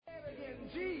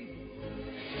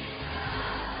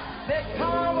There's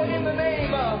power in the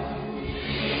name of.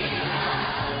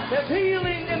 There's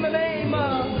healing in the name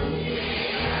of.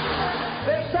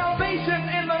 There's salvation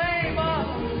in the name of.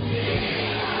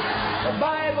 The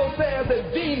Bible says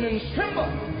that demons tremble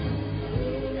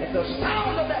at the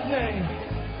sound of that name.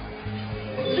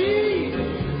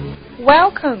 Jesus.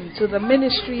 Welcome to the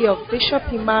ministry of Bishop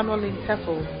Emmanuel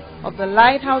Intefel of the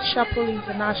Lighthouse Chapel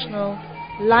International,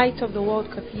 Light of the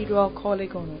World Cathedral,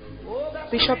 Kolegono.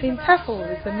 Bishop Intefel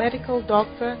is a medical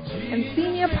doctor and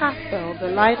senior pastor of the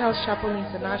Lighthouse Chapel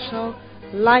International,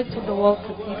 Light of the World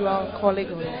Cathedral,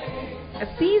 Kolegono. A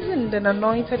seasoned and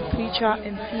anointed preacher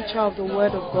and teacher of the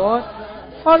Word of God,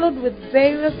 followed with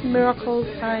various miracles,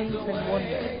 signs, and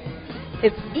wonders.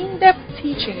 Its in-depth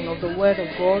teaching of the Word of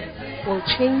God will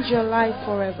change your life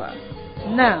forever.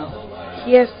 Now,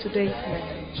 here's today's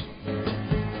message.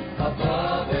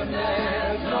 Above him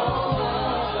there's no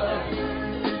other.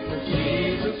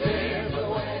 Jesus is the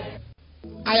way.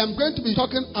 I am going to be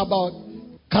talking about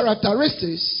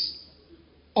characteristics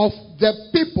of the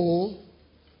people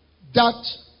that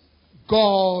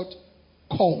God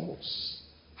calls.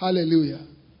 Hallelujah.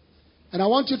 And I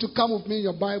want you to come with me in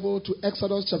your Bible to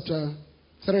Exodus chapter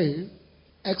 3.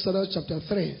 Exodus chapter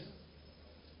 3.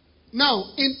 Now,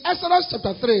 in Exodus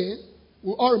chapter 3,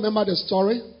 we all remember the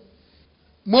story.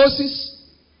 Moses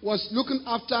was looking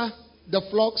after the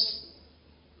flocks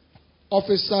of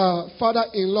his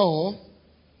father-in-law,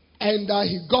 and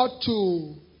he got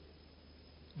to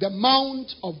the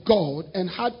Mount of God and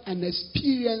had an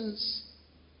experience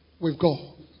with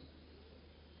God.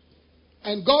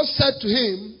 And God said to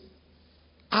him,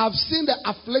 I have seen the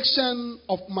affliction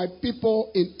of my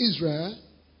people in Israel,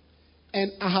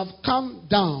 and I have come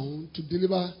down to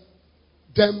deliver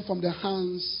them from the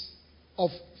hands of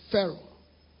Pharaoh.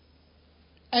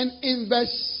 And in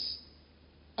verse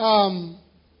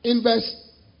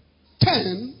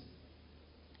 10,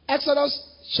 Exodus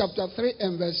chapter 3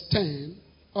 and verse 10,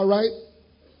 all right,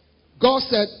 God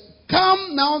said,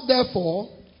 come now therefore,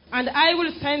 and I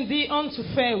will send thee unto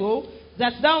Pharaoh,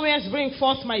 that thou mayest bring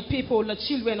forth my people, the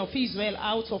children of Israel,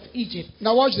 out of Egypt.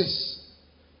 Now watch this.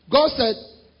 God said,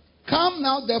 come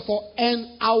now therefore,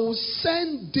 and I will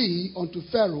send thee unto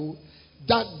Pharaoh,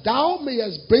 that thou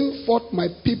mayest bring forth my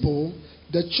people,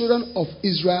 the children of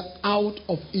Israel, out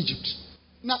of Egypt.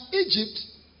 Now Egypt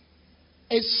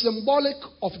is symbolic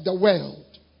of the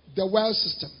world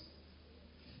system.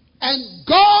 And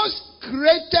God's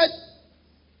created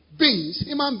beings,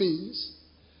 human beings,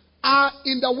 are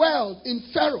in the world, in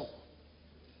Pharaoh,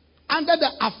 under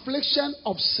the affliction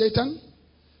of Satan,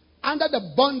 under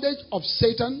the bondage of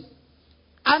Satan,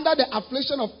 under the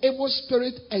affliction of evil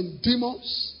spirit and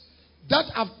demons that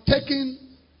have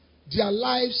taken their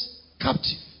lives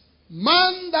captive.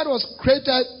 Man that was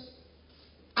created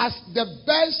as the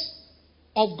best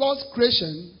of God's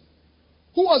creation,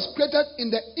 who was created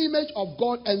in the image of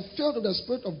God and filled with the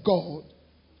Spirit of God,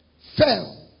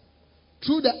 fell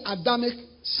through the Adamic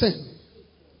sin.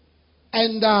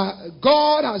 And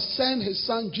God has sent his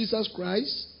son Jesus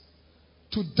Christ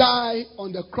to die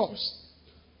on the cross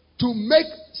to make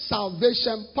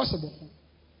salvation possible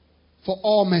for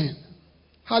all men.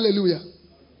 Hallelujah.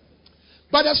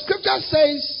 But the scripture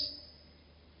says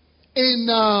in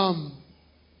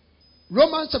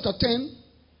Romans chapter 10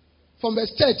 from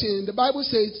verse 13, the Bible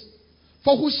says,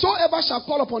 for whosoever shall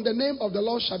call upon the name of the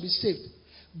Lord shall be saved.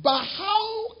 But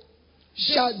how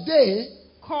shall they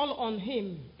call on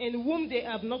him in whom they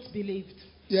have not believed?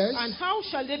 Yes. And how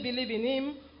shall they believe in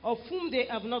him of whom they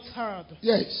have not heard?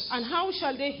 Yes. And how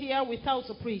shall they hear without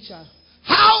a preacher?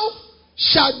 How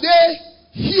shall they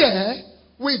hear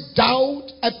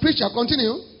without a preacher?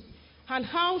 Continue. And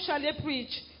how shall they preach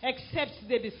except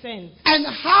they be sent? And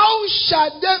how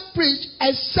shall they preach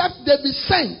except they be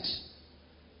sent?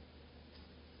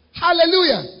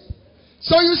 Hallelujah.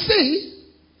 So you see,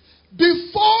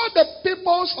 before the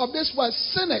peoples of this world,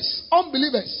 sinners,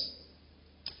 unbelievers,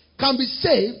 can be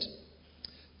saved,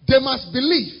 they must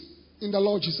believe in the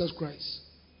Lord Jesus Christ.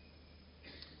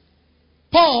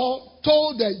 Paul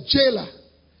told the jailer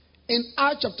in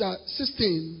Acts chapter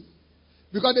 16,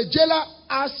 because the jailer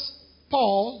asked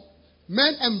Paul,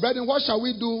 men and brethren, what shall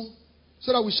we do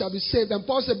so that we shall be saved? And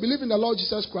Paul said, believe in the Lord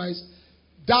Jesus Christ,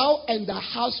 thou and thy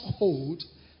household,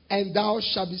 and thou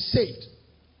shalt be saved.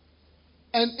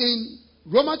 And in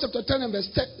Romans chapter 10 and verse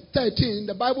 13,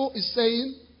 the Bible is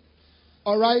saying,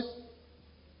 all right,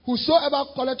 whosoever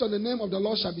calleth on the name of the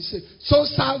Lord shall be saved. So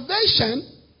salvation,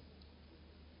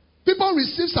 people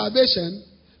receive salvation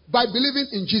by believing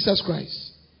in Jesus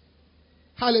Christ.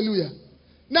 Hallelujah.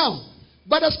 Now,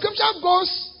 but the scripture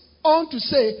goes on to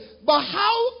say, but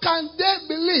how can they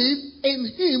believe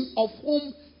in him of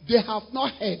whom they have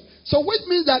not heard. So which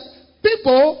means that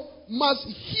people must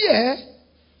hear,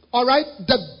 all right,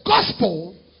 the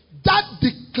gospel that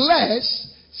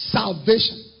declares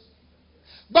salvation.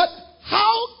 But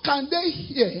how can they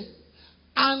hear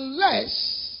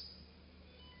unless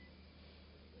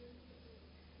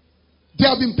they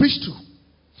have been preached to?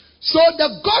 So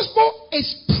the gospel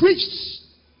is preached.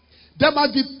 There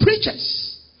must be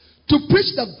preachers to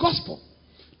preach the gospel,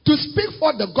 to speak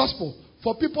for the gospel,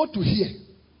 for people to hear.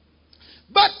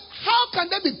 But how can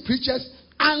there be preachers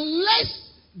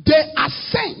unless they are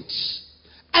sent?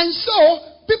 And so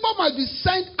people must be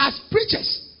sent as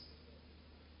preachers.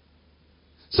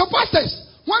 So pastors,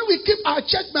 when we keep our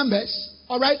church members,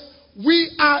 all right,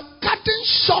 we are cutting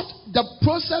short the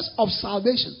process of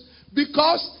salvation,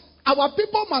 because our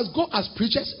people must go as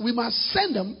preachers. We must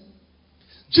send them.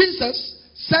 Jesus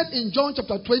said in John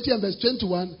chapter 20 and verse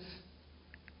 21,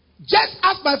 just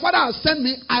as my Father has sent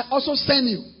me, I also send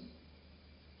you.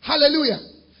 Hallelujah.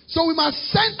 So we must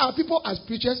send our people as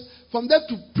preachers, from them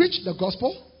to preach the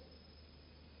gospel.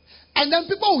 And then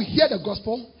people will hear the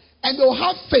gospel and they will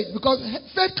have faith, because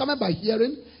faith comes by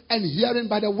hearing, and hearing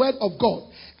by the word of God.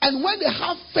 And when they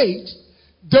have faith,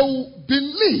 they will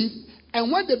believe,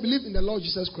 and when they believe in the Lord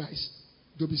Jesus Christ,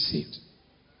 they'll be saved.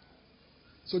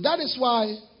 So that is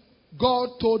why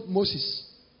God told Moses,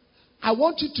 I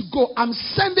want you to go. I'm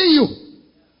sending you.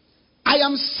 I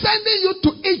am sending you to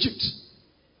Egypt.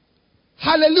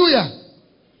 Hallelujah.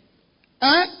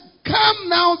 Come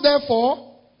now,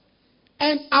 therefore,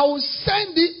 and I will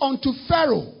send thee unto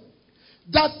Pharaoh,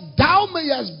 that thou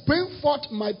mayest bring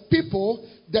forth my people,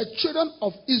 the children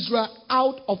of Israel,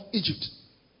 out of Egypt.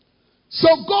 So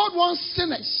God wants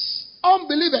sinners,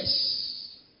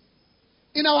 unbelievers,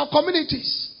 in our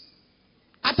communities,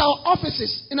 at our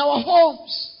offices, in our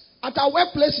homes, at our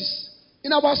workplaces,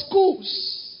 in our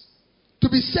schools, to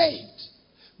be saved.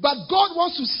 But God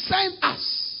wants to send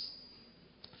us.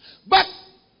 But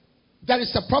there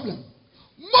is a problem.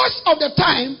 Most of the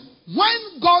time,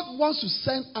 when God wants to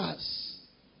send us,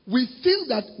 we feel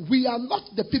that we are not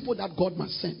the people that God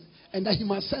must send, and that He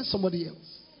must send somebody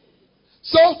else.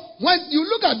 So, when you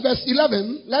look at verse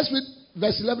 11, let's read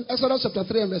verse 11, Exodus chapter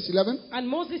 3 and verse 11. And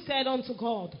Moses said unto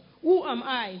God, who am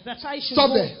I that I should Stop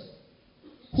go? there.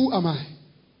 Who am I?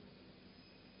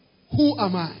 Who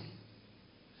am I?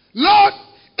 Lord,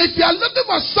 if you are looking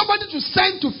for somebody to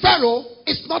send to Pharaoh,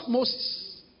 it's not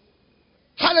Moses.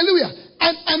 Hallelujah.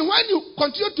 And when you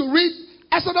continue to read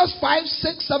Exodus 5,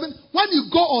 6, 7, when you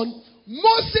go on,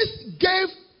 Moses gave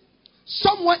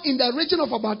someone in the region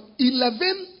of about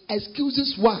 11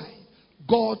 excuses why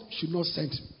God should not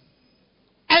send him.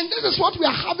 And this is what we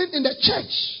are having in the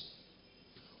church.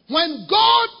 When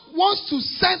God wants to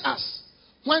send us,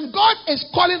 when God is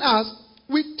calling us,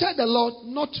 we tell the Lord,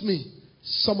 not me,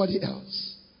 somebody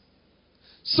else.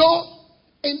 So,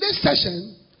 in this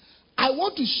session, I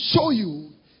want to show you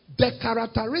the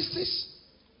characteristics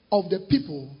of the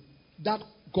people that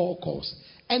God calls.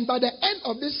 And by the end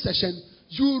of this session,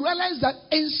 you realize that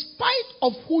in spite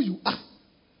of who you are,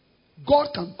 God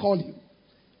can call you.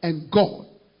 And God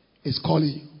is calling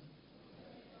you.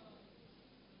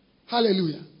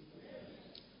 Hallelujah.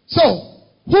 So,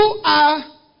 who are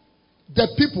the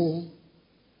people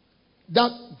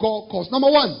that God calls?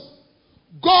 Number one,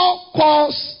 God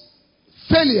calls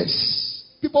failures.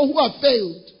 People who have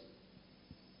failed.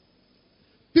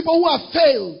 People who have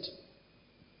failed.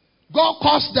 God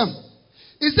calls them.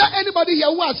 Is there anybody here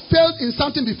who has failed in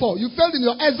something before? You failed in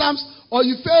your exams, or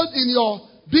you failed in your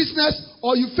business,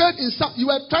 or you failed in some, you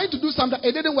were trying to do something,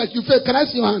 it didn't work, you failed. Can I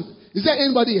see your hand? Is there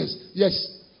anybody else? Yes.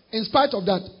 In spite of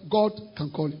that, God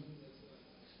can call you.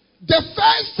 The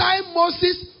first time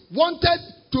Moses wanted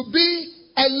to be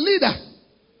a leader,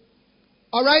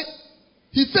 all right,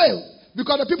 he failed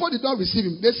because the people did not receive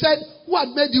him. They said, who had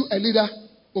made you a leader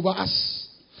over us?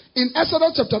 In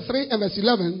Exodus chapter 3 and verse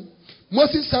 11,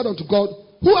 Moses said unto God,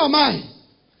 who am I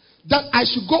that I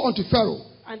should go unto Pharaoh?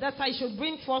 And that I should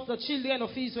bring forth the children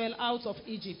of Israel out of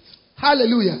Egypt.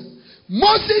 Hallelujah.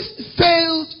 Moses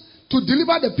failed to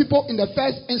deliver the people in the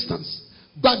first instance.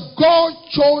 But God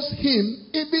chose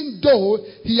him even though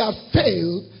he had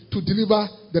failed to deliver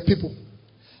the people.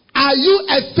 Are you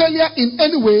a failure in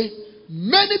any way?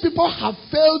 Many people have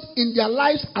failed in their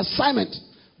life's assignment,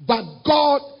 but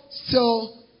God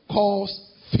still calls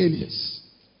failures.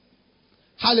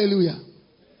 Hallelujah.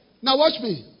 Now watch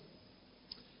me.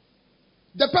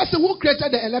 The person who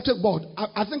created the electric board,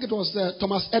 I think it was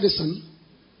Thomas Edison.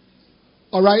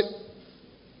 All right.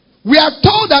 We are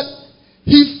told that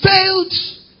he failed.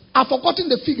 I've forgotten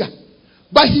the figure.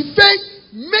 But he failed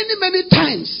many, many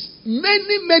times.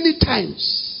 Many, many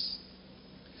times.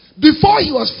 before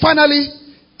he was finally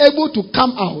able to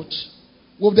come out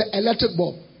with the electric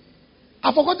bulb.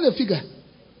 I forgot the figure.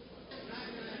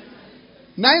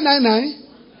 999.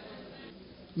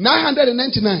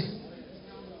 999.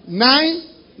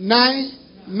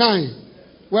 999.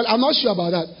 Well, I'm not sure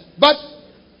about that. But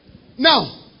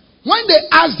now, when they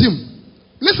asked him,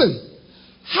 listen,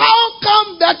 how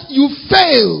come that you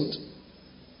failed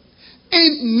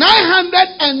in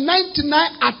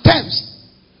 999 attempts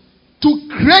to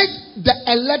create the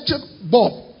electric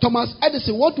bulb? Thomas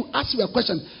Edison want to ask you a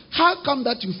question. How come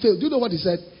that you failed? Do you know what he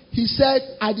said? He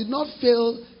said, I did not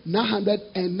fail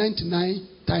 999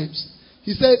 times.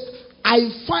 He said, I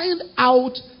find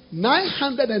out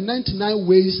 999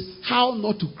 ways how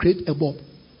not to create a bulb.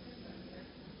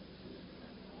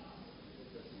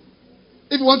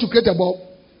 If you want to create a bulb,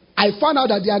 I found out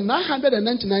that there are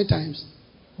 999 times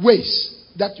ways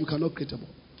that you cannot create a bulb.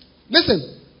 Listen,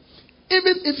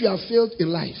 even if you have failed in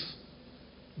life,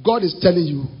 God is telling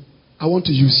you, I want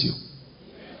to use you.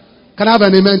 Can I have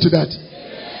an amen to that?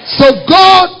 So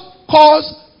God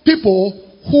calls people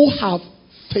who have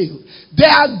failed. There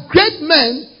are great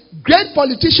men, great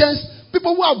politicians,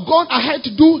 people who have gone ahead to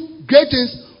do great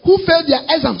things, who failed their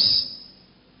exams.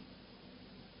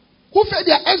 Who failed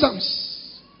their exams.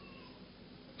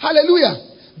 Hallelujah.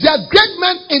 There are great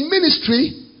men in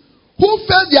ministry who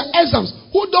failed their exams,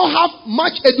 who don't have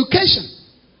much education.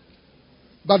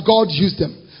 But God used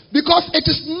them. Because it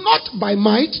is not by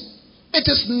might, it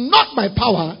is not by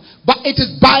power, but it is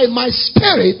by my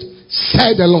spirit,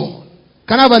 said the Lord.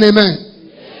 Can I have an amen?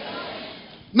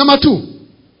 Number 2,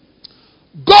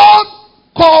 God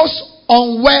calls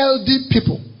unworthy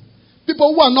people.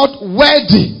 People who are not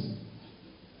worthy.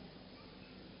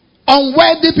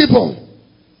 Unworthy people.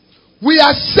 We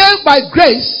are saved by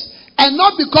grace and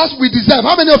not because we deserve.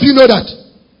 How many of you know that?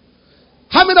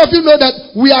 How many of you know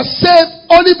that we are saved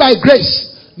only by grace,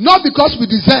 not because we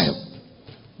deserve?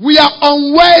 We are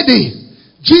unworthy.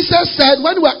 Jesus said,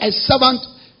 when you are a servant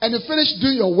and you finish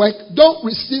doing your work, don't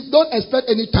expect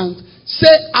any thanks.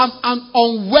 Say, I'm an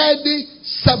unworthy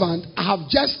servant. I have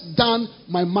just done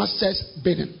my master's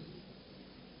bidding.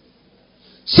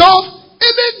 So,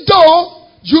 even though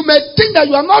you may think that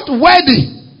you are not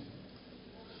worthy,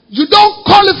 you don't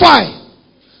qualify,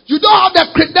 you don't have the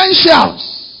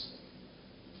credentials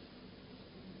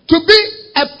to be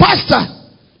a pastor,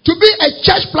 to be a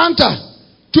church planter,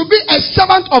 to be a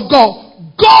servant of God,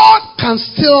 God can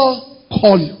still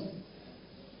call you.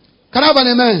 Can I have an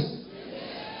amen?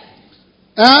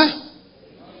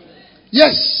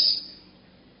 Yes.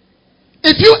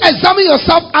 If you examine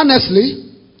yourself honestly,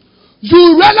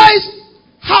 you realize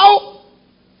how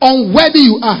unworthy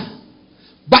you are.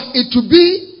 But it will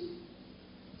be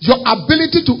your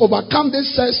ability to overcome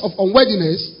this sense of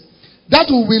unworthiness that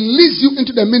will release you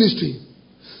into the ministry.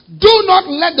 Do not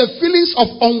let the feelings of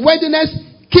unworthiness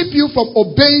keep you from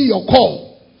obeying your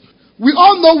call. We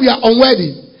all know we are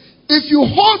unworthy. If you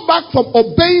hold back from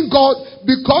obeying God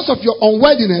because of your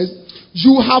unworthiness,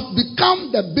 you have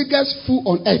become the biggest fool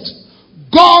on earth.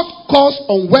 God calls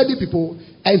unworthy people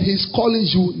and He's calling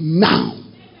you now.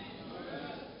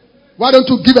 Why don't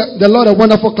you give the Lord a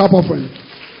wonderful clap offering?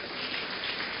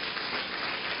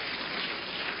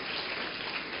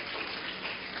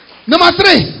 Number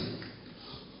 3,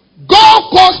 God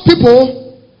calls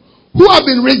people who have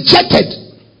been rejected.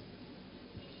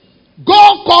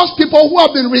 God calls people who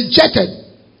have been rejected.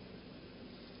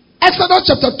 Exodus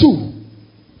chapter 2,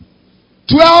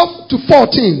 12 to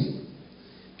 14.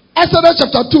 Exodus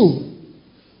chapter 2,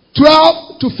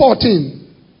 12 to 14.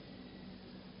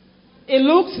 He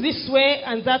looked this way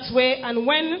and that way, and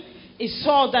when he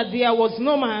saw that there was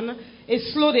no man, he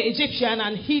slew the Egyptian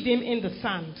and hid him in the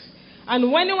sand.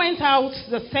 And when he went out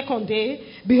the second day,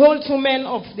 behold, 2 men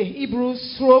of the Hebrews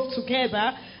strove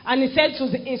together, and he said to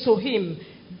him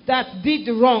that did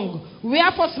wrong,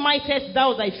 wherefore smitest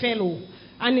thou thy fellow?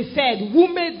 And he said, who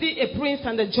made thee a prince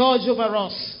and a judge over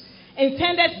us?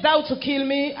 Intendest thou to kill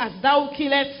me as thou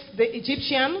killest the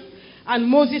Egyptian? And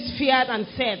Moses feared and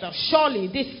said, surely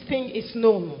this thing is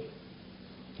known.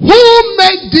 Who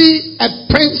made thee a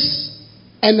prince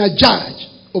and a judge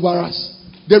over us?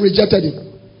 They rejected him.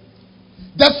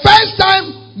 The first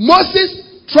time Moses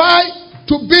tried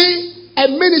to be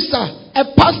a minister, a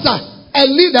pastor, a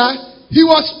leader, he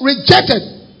was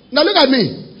rejected. Now look at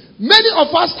me. Many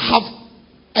of us have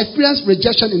experienced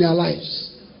rejection in our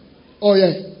lives. Oh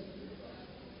yeah.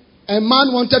 A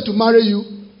man wanted to marry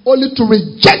you only to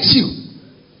reject you.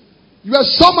 You were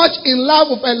so much in love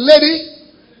with a lady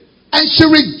and she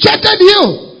rejected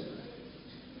you.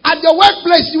 At your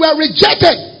workplace, you were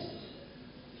rejected.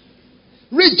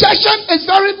 Rejection is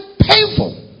very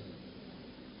painful.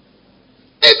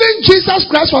 Even Jesus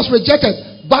Christ was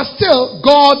rejected, but still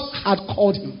God had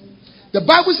called him. The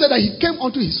Bible said that he came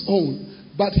unto his own,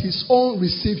 but his own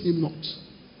received him not.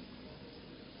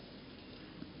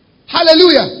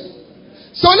 Hallelujah.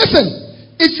 So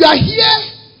listen, if you are here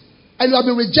and you have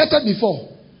been rejected before,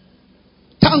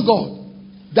 thank God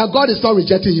that God is not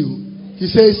rejecting you. He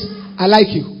says, I like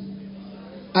you.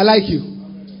 I like you.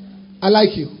 I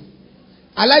like you.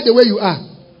 I like the way you are.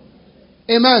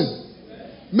 Amen.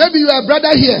 Maybe you are a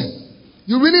brother here.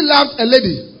 You really loved a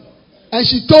lady and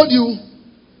she told you,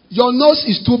 your nose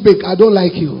is too big. I don't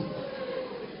like you.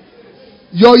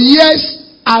 Your ears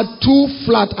are too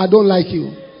flat. I don't like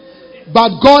you.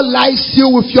 But God likes you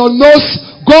with your nose.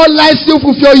 God likes you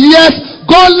with your ears.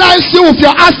 God likes you with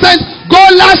your accent.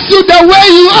 God likes you the way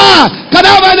you are. Can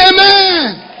I have an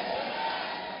amen?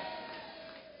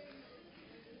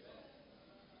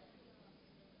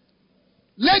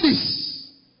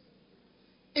 Ladies,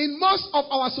 in most of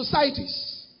our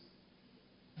societies,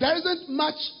 there isn't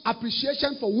much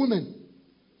appreciation for women,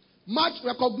 much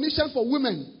recognition for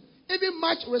women, even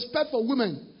much respect for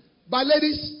women. But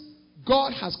ladies,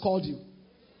 God has called you.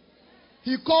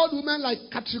 He called women like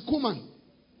Kathryn Kuhlman.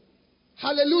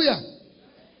 Hallelujah.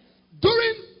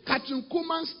 During Kathryn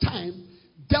Kuhlman's time,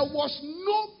 there was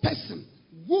no person,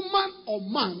 woman or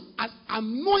man, as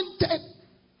anointed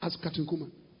as Kathryn Kuhlman.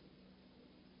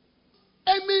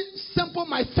 Amy Simple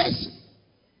McPherson,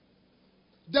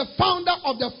 the founder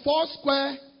of the Four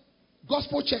Square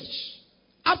Gospel Church.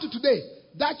 Up to today,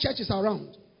 that church is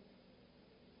around.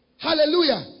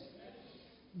 Hallelujah.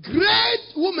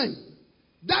 Great woman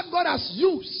that God has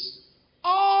used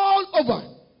all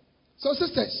over. So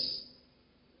sisters,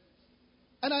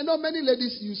 and I know many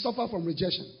ladies, you suffer from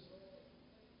rejection,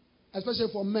 especially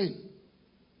for men.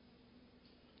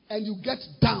 And you get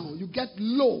down, you get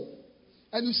low,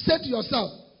 and you say to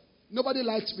yourself, nobody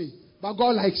likes me, but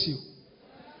God likes you.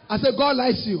 I said, God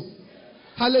likes you.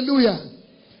 Hallelujah.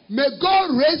 May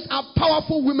God raise up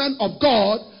powerful women of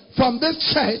God from this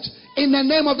church in the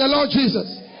name of the Lord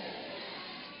Jesus.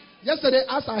 Yesterday,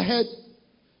 as I heard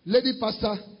Lady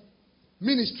Pastor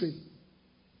ministering,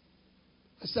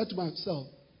 I said to myself,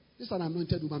 this is an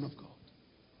anointed woman of God.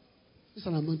 This is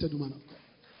an anointed woman of God.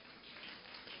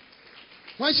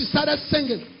 When she started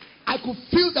singing, I could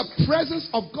feel the presence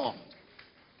of God.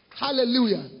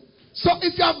 Hallelujah. So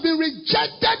if you have been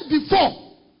rejected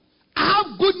before, I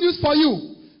have good news for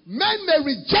you. Men may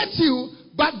reject you,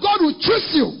 but God will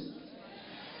choose you.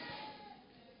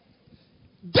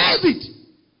 David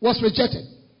was rejected.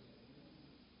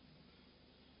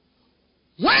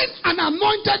 When an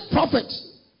anointed prophet,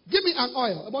 give me an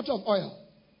oil, a bottle of oil.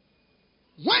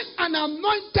 When an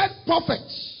anointed prophet,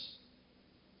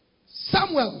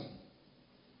 Samuel,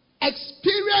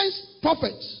 experienced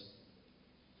prophet,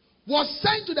 was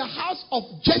sent to the house of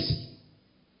Jesse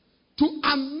to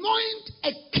anoint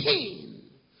a king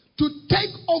to take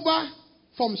over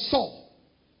from Saul.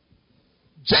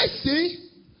 Jesse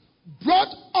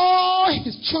brought all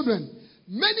his children.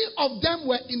 Many of them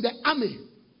were in the army.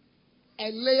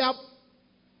 Eliab,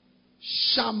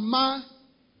 Shammah,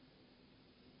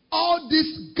 all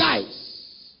these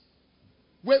guys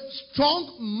with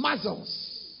strong muscles.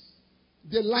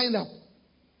 They lined up.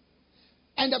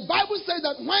 And the Bible says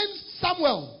that when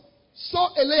Samuel saw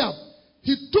Eliab,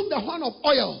 he took the horn of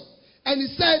oil and he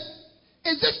said,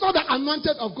 is this not the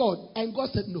anointed of God? And God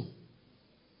said, no.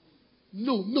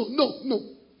 No.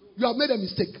 You have made a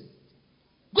mistake.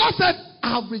 God said,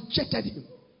 I have rejected him.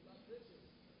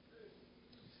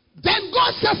 Then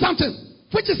God said something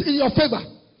which is in your favor.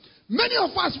 Many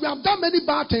of us, we have done many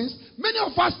bad things. Many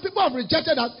of us, people have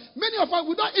rejected us. Many of us,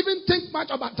 we don't even think much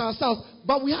about ourselves.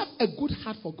 But we have a good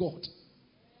heart for God.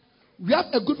 We have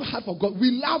a good heart for God.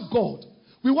 We love God.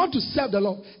 We want to serve the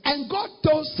Lord. And God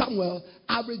told Samuel,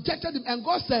 I rejected him. And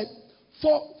God said,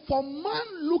 for man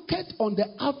looketh on the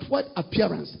outward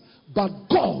appearance, but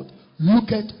God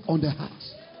looketh on the heart.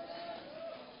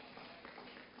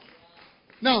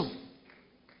 Now,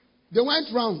 they went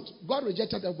round. God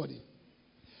rejected everybody.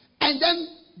 And then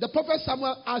the prophet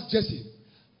Samuel asked Jesse,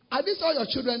 are these all your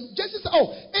children? Jesse said, oh,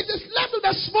 it is left with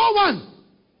the small one.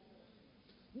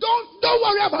 Don't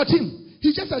worry about him.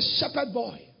 He's just a shepherd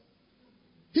boy.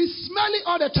 He's smelly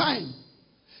all the time.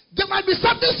 There might be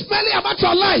something smelly about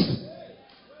your life.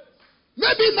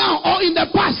 Maybe now or in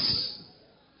the past.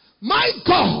 My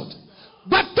God.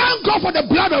 But thank God for the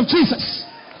blood of Jesus.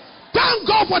 Thank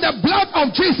God for the blood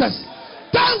of Jesus.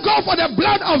 Thank God for the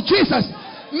blood of Jesus.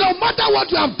 No matter what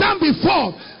you have done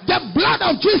before, the blood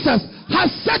of Jesus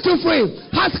has set you free,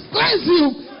 has cleansed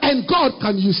you, and God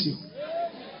can use you.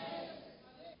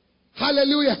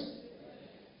 Hallelujah.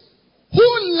 Who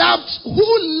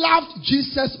loved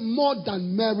Jesus more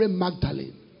than Mary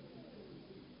Magdalene?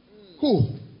 Who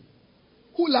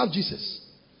loved Jesus?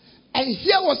 And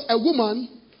here was a woman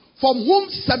from whom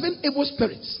 7 evil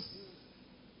spirits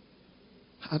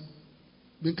had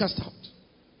been cast out.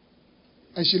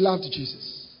 And she loved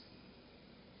Jesus.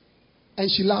 And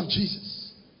she loved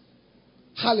Jesus.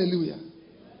 Hallelujah.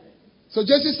 So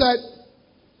Jesus said,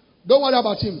 don't worry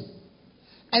about him.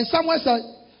 And someone said,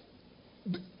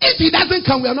 if he doesn't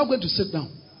come, we are not going to sit down.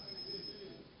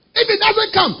 If he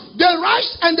doesn't come, they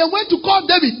rushed and they went to call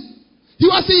David. He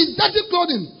was in dirty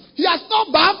clothing. He has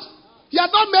not bathed. He has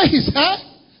not made his hair.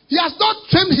 He has not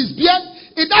trimmed his beard.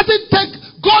 It doesn't take,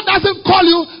 God doesn't call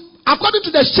you according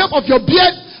to the shape of your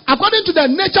beard, according to the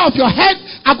nature of your head,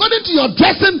 according to your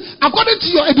dressing, according to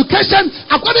your education,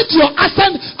 according to your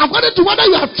accent, according to whether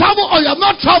you have traveled or you have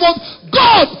not traveled.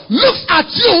 God looks at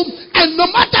you, and no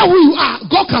matter who you are,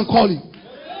 God can call you.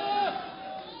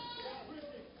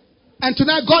 And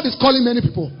tonight, God is calling many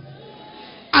people.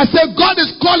 I said, God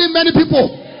is calling many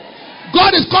people.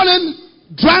 God is calling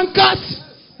drunkards,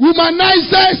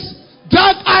 womanizers,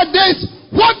 drug addicts,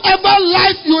 whatever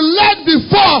life you led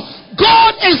before.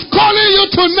 God is calling you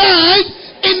tonight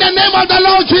in the name of the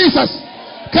Lord Jesus.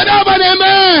 Can I have an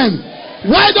amen?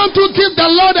 Why don't you give the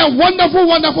Lord a wonderful,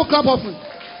 wonderful clap offering?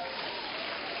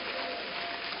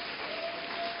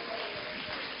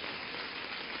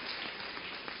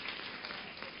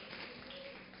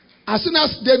 As soon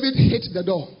as David hit the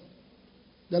door,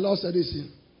 the Lord said this here,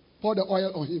 pour the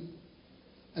oil on him.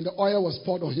 And the oil was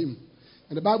poured on him.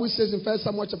 And the Bible says in 1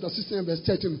 Samuel chapter 16 and verse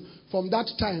 13, from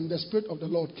that time the Spirit of the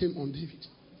Lord came on David.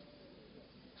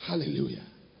 Hallelujah.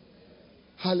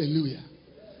 Hallelujah.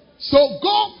 So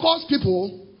God calls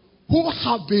people who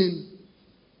have been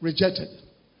rejected.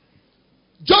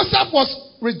 Joseph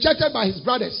was rejected by his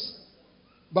brothers,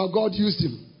 but God used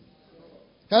him.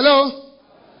 Hello?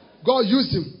 God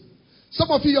used him. Some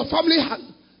of you, your family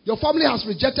has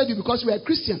rejected you because you are a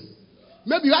Christian.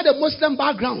 Maybe you had a Muslim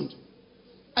background.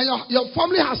 And your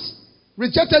family has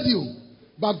rejected you.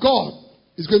 But God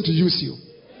is going to use you.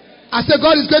 I said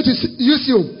God is going to use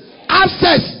you.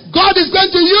 Access. God is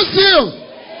going to use you.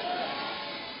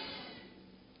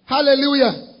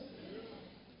 Hallelujah.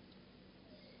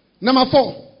 Number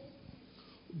 4.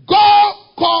 God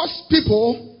calls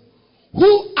people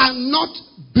who are not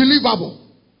believable.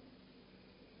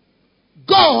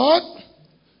 God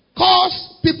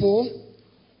calls people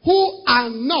who are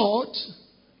not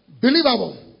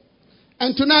believable.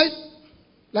 And tonight,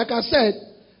 like I said,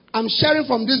 I'm sharing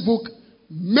from this book,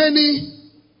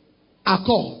 many are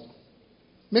called.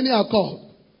 Many are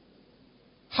called.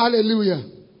 Hallelujah.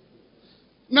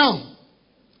 Now,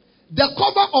 the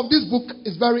cover of this book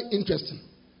is very interesting.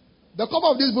 The cover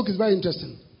of this book is very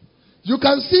interesting. You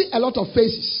can see a lot of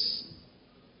faces.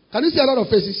 Can you see a lot of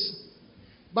faces?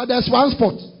 But there's one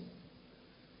spot.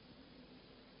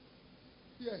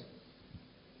 Yeah.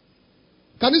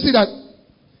 Can you see that?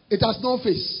 It has no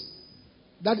face.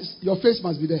 That is, your face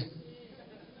must be there.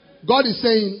 God is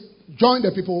saying, join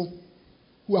the people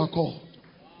who are called.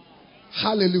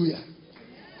 Hallelujah.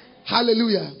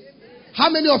 Hallelujah. How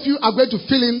many of you are going to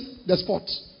fill in the spot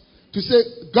to say,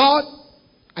 God,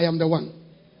 I am the one?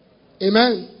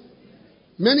 Amen.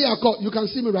 Many are called. You can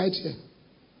see me right here.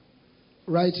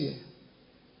 Right here.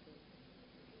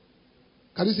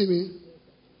 Can you see me?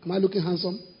 Am I looking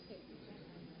handsome?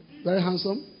 Very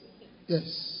handsome?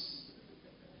 Yes.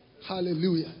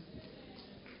 Hallelujah.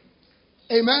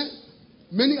 Amen.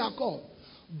 Many are called.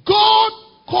 God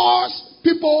calls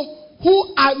people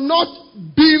who are not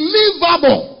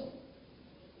believable.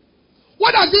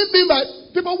 What does it mean by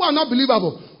people who are not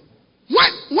believable?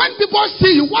 When people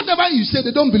see you, whatever you say,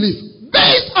 they don't believe.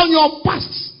 Based on your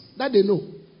past that they know.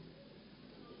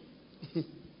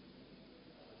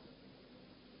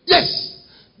 Yes.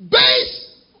 Based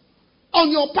on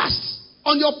your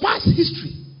past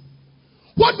history.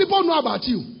 What people know about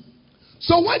you.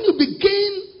 So when you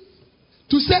begin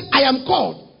to say, I am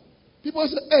called, people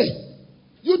say, hey,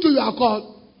 you too, you are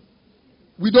called.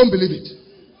 We don't believe it.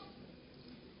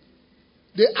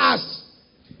 They ask,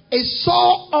 is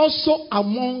Saul also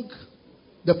among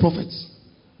the prophets?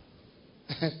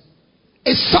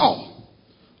 Is Saul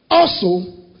also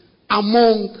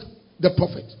among the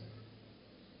prophets?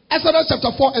 Exodus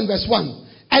chapter 4 and verse 1.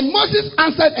 And Moses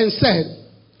answered and said,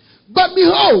 but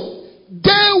behold,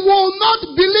 they will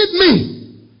not believe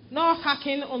me, nor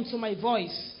hearken unto my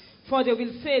voice, for they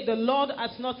will say, the Lord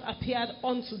hath not appeared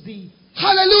unto thee.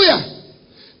 Hallelujah.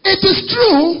 It is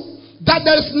true that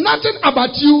there is nothing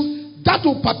about you that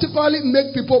will particularly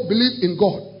make people believe in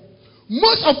God.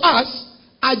 Most of us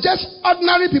are just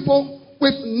ordinary people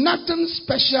with nothing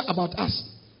special about us.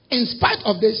 In spite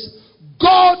of this,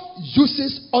 God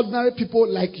uses ordinary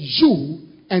people like you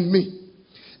and me.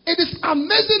 It is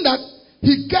amazing that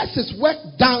he gets his work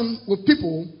done with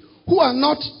people who are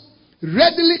not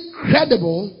readily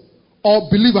credible or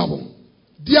believable.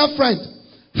 Dear friend,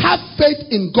 have faith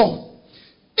in God.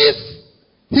 If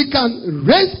he can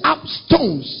raise up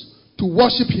stones to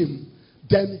worship him,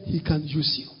 then he can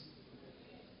use you.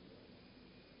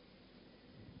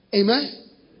 Amen?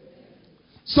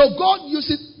 So God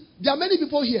uses, there are many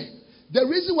people here. The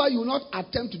reason why you will not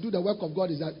attempt to do the work of God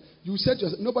is that you said to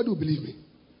yourself, nobody will believe me.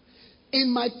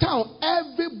 In my town,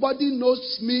 everybody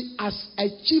knows me as a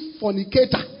chief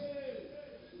fornicator,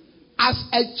 as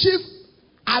a chief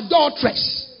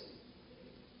adulteress.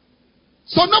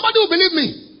 So nobody will believe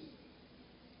me.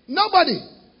 Nobody.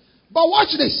 But watch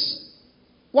this.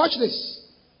 Watch this.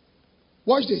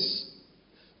 Watch this.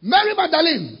 Mary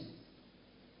Magdalene,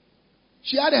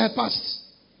 she had her past.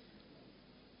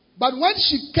 But when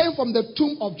she came from the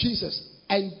tomb of Jesus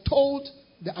and told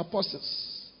the apostles,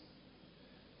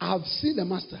 I have seen the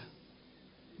master,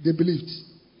 they believed.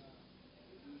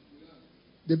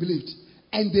 They believed.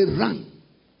 And they ran.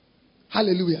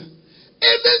 Hallelujah.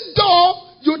 Even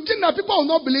though you think that people will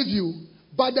not believe you,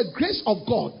 by the grace of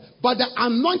God, by the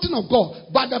anointing of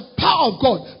God, by the power of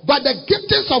God, by the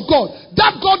giftings of God,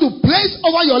 that God will place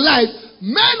over your life,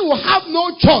 men will have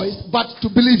no choice but to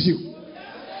believe you.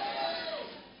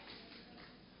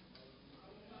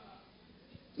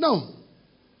 No.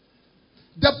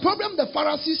 The problem the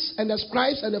Pharisees and the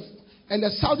scribes and the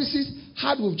Sadducees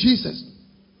had with Jesus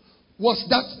was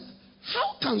that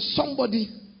how can somebody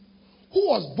who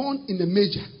was born in a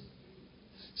manger,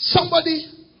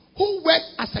 somebody who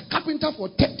worked as a carpenter for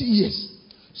 30 years,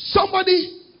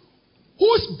 somebody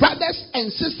whose brothers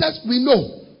and sisters we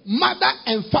know, mother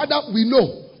and father we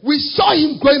know, we saw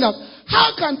him growing up,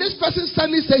 how can this person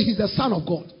suddenly say he's the son of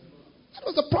God? That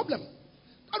was the problem.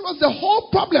 That was the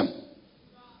whole problem.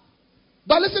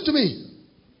 But listen to me.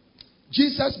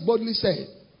 Jesus boldly said,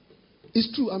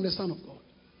 it's true, I'm the Son of God.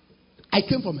 I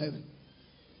came from heaven.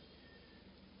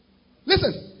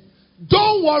 Listen,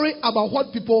 don't worry about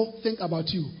what people think about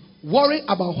you. Worry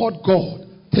about what God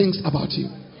thinks about you.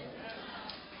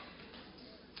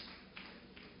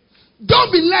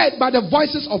 Don't be led by the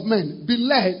voices of men. Be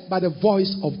led by the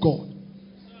voice of God.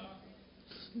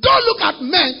 Don't look at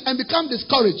men and become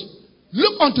discouraged.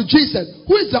 Look unto Jesus,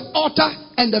 who is the author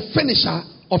and the finisher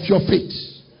of your faith.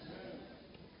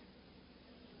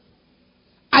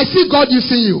 I see God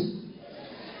using you.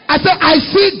 I said, I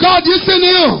see God using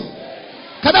you.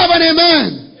 Can I have an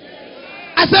amen?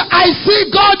 I said, I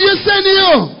see God using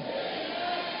you.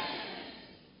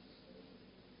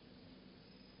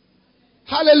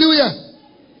 Hallelujah.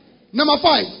 Number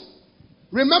 5.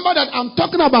 Remember that I'm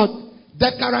talking about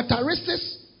the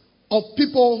characteristics of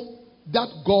people that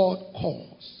God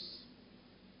calls.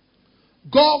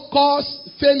 God calls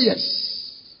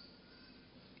failures.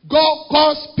 God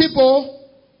calls people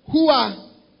who are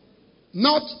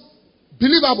not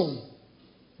believable.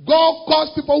 God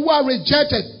calls people who are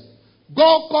rejected.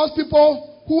 God calls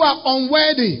people who are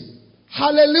unworthy.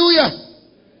 Hallelujah.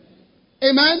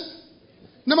 Amen.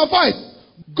 Number 5.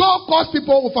 God calls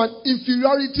people with an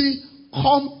inferiority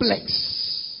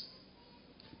complex.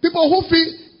 People who feel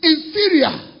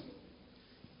inferior.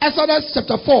 Exodus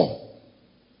chapter 4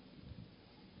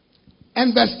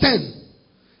 and verse 10.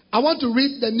 I want to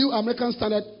read the New American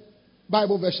Standard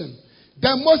Bible version.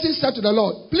 Then Moses said to the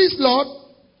Lord, please, Lord,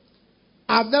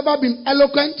 I've never been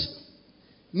eloquent,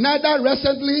 neither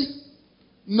recently,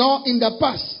 nor in the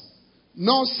past,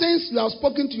 nor since you have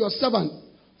spoken to your servant.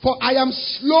 For I am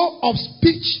slow of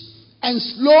speech and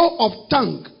slow of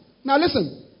tongue. Now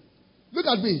listen, look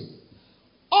at me.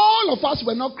 All of us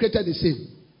were not created the same.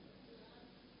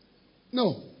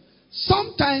 No.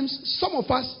 Sometimes, some of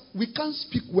us, we can't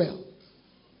speak well.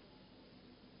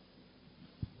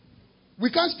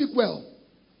 We can't speak well.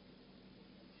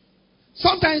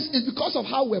 Sometimes it's because of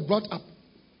how we're brought up.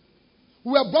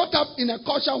 We were brought up in a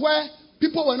culture where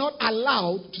people were not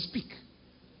allowed to speak.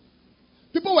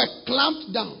 People were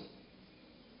clamped down.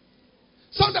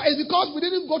 Sometimes it's because we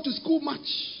didn't go to school much.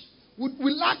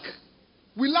 We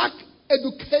lack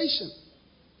education.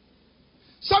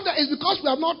 Sometimes it's because we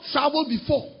have not traveled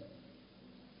before.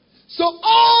 So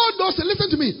all those things, listen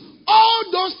to me, all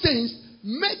those things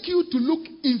make you to look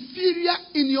inferior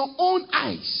in your own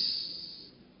eyes.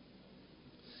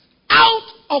 Out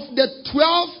of the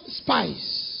 12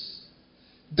 spies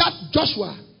that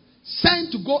Joshua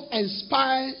sent to go and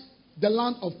spy the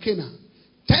land of Canaan,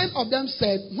 10 of them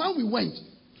said, when we went,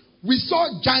 we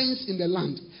saw giants in the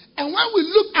land, And when we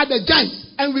look at the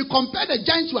giants and we compare the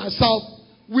giants to ourselves,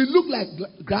 we look like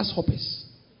grasshoppers.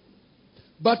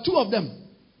 But two of them,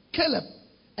 Caleb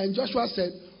and Joshua,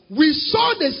 said, we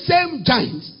saw the same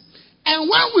giants. And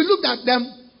when we looked at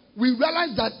them, we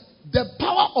realized that the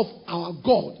power of our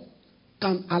God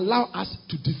can allow us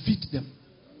to defeat them.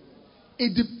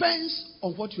 It depends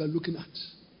on what you are looking at.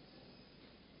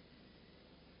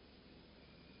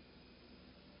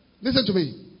 Listen to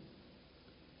me.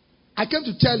 I came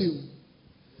to tell you,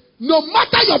 no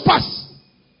matter your past,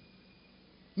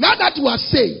 now that you are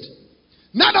saved,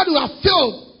 now that you are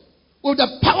filled with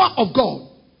the power of God,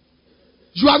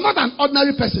 you are not an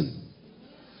ordinary person.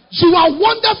 You are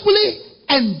wonderfully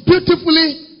and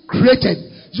beautifully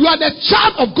created. You are the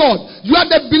child of God. You are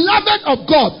the beloved of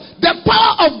God. The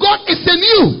power of God is in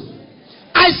you.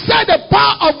 I said the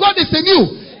power of God is in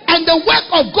you. And the work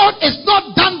of God is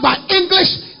not done by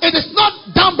English. It is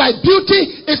not done by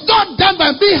beauty. It's not done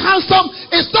by being handsome.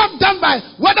 It's not done by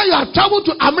whether you have traveled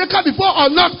to America before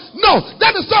or not. No,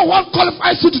 that is not what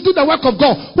qualifies you to do the work of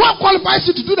God. What qualifies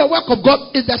you to do the work of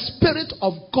God is the Spirit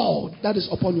of God that is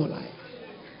upon your life.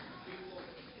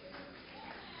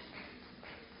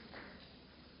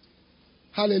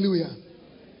 Hallelujah.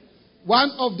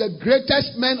 One of the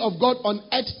greatest men of God on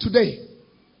earth today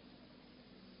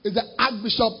is the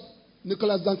Archbishop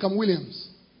Nicholas Duncan Williams,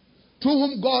 through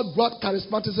whom God brought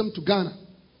charismatism to Ghana.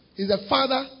 He's the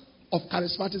father of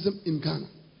charismatism in Ghana.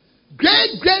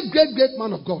 Great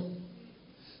man of God.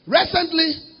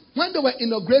 Recently, when they were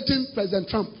inaugurating President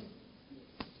Trump,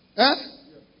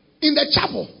 in the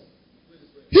chapel,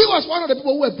 he was one of the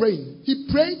people who were praying. He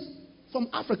prayed from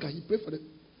Africa. He prayed for the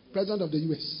President of the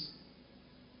U.S.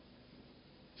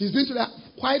 He's been to the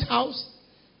White House.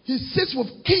 He sits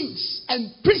with kings and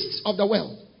priests of the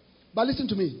world. But listen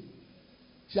to me.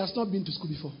 He has not been to school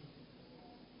before.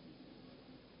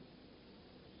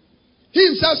 He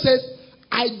himself said,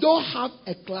 I don't have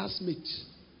a classmate.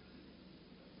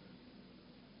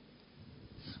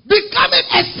 Becoming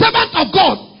a servant of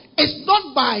God is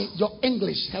not by your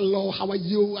English. Hello, how are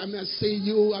you? I mean, I say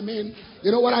you. I mean,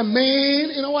 you know what I mean?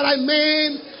 You know what I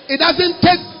mean? It doesn't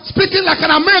take speaking like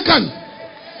an American.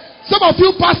 Some of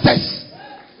you pastors,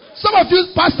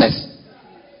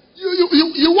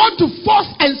 you want to force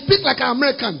and speak like an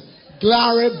American.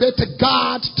 Glory be to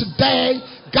God today.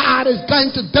 God is going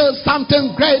to do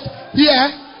something great here.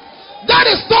 That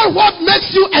is not what makes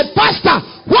you a pastor.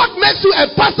 What makes you a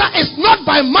pastor is not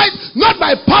by might, not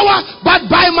by power, but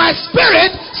by my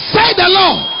Spirit, say the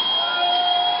Lord.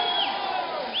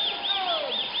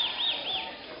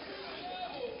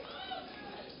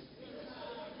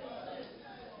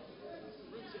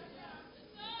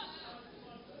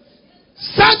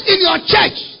 Stand in your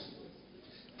church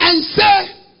and say,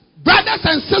 brothers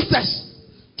and sisters,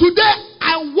 today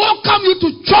I welcome you to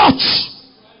church.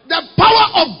 The power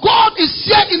of God is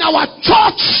here in our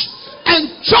church,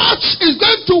 and church is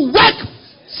going to work.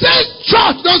 Say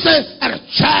church, don't say at a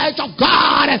church of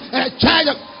God, at a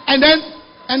church of, and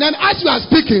then as you are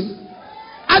speaking,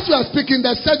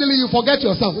 then suddenly you forget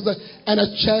yourself. And a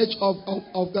church of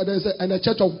God, and a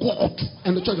church of God,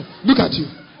 and the church of, look at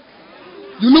you.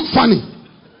 You look funny.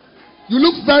 You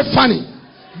look very funny.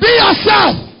 Be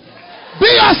yourself.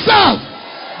 Be yourself.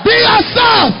 Be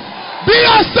yourself. Be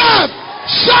yourself.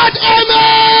 Shout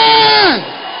amen.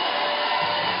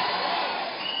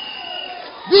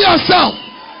 Be yourself.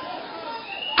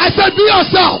 I said be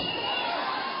yourself.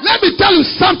 Let me tell you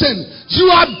something. You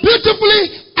are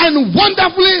beautifully and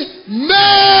wonderfully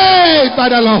made by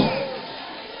the Lord.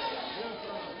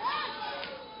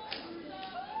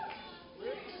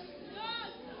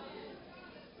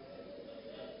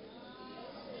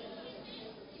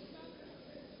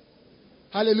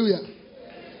 Hallelujah.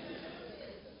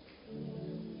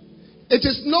 It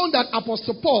is known that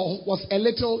Apostle Paul was a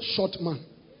little short man.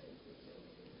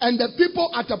 And the people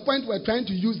at a point were trying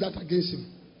to use that against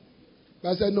him. But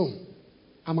I said, no,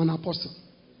 I'm an apostle.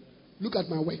 Look at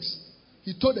my works.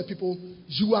 He told the people,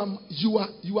 you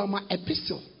are my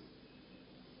epistle.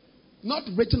 Not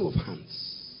written with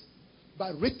hands,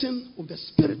 but written with the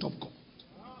Spirit of God.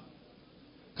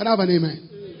 Can I have an amen?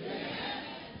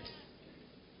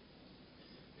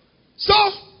 So,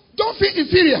 don't feel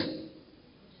inferior.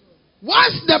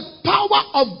 Once the power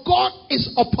of God is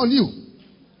upon you,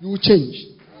 you will change.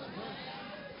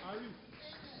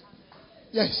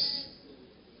 Yes.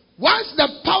 Once the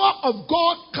power of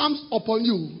God comes upon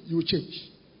you, you will change.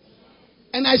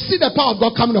 And I see the power of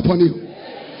God coming upon you.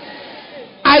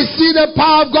 I see the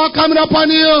power of God coming upon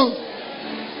you.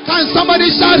 Can somebody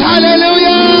shout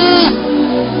hallelujah?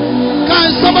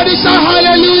 Can somebody shout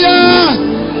hallelujah?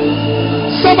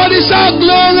 Somebody shout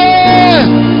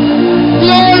glory!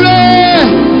 Glory!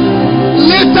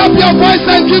 Lift up your voice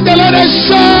and give the Lord a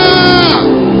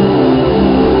shout.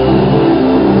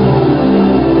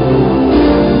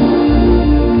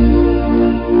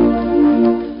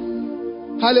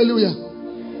 Hallelujah.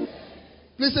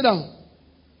 Please sit down.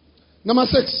 Number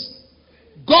 6.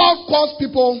 God calls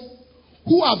people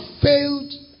who have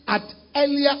failed at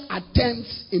earlier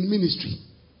attempts in ministry.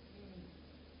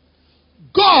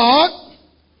 God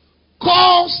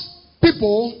calls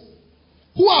people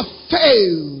who have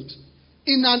failed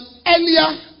in an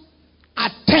earlier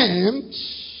attempt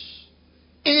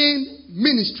in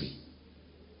ministry.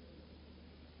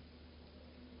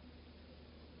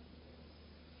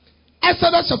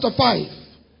 Exodus chapter 5,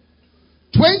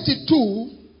 22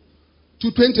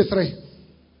 to 23.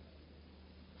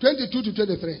 22 to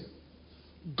 23.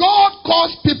 God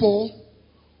calls people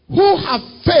who have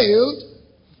failed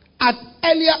at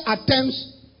earlier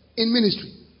attempts in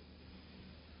ministry.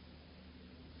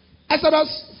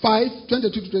 Exodus 5,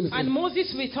 22 to 23. And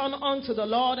Moses returned unto the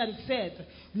Lord and said,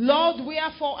 Lord,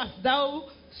 wherefore hast thou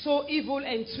so evil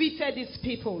entreated this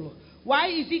people? Why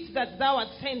is it that thou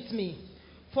hast sent me?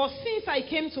 For since I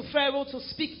came to Pharaoh to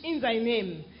speak in thy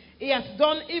name, he hath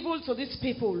done evil to this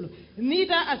people,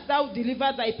 neither hast thou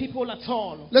delivered thy people at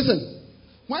all. Listen,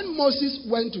 when Moses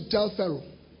went to tell Pharaoh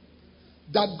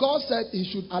that God said he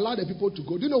should allow the people to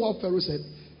go, do you know what Pharaoh said?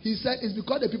 He said it's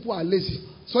because the people are lazy.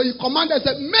 So he commanded,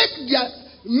 said, make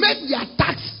their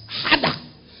tax harder.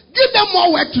 Give them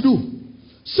more work to do.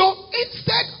 So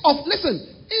instead of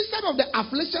the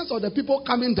afflictions of the people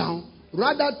coming down,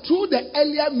 rather through the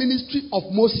earlier ministry of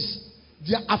Moses,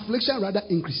 their affliction rather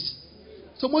increased.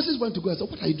 So Moses went to God and said,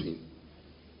 what are you doing?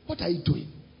 What are you doing?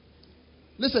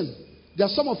 Listen, there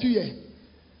are some of you here,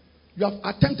 you have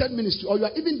attempted ministry or you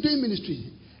are even doing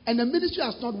ministry and the ministry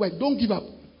has not worked. Don't give up.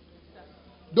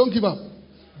 Don't give up.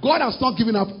 God has not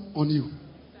given up on you.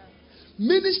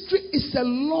 Ministry is a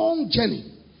long journey.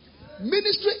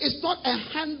 Ministry is not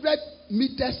 100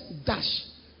 meters dash.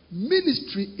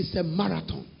 Ministry is a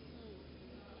marathon.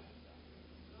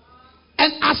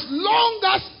 And as long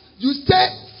as you stay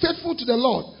faithful to the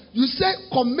Lord, you stay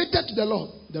committed to the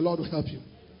Lord will help you.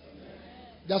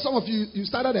 There are some of you, you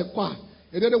started a choir.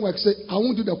 It didn't work. Say, I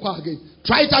won't do the choir again.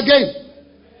 Try it again.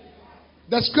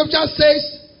 The scripture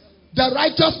says, the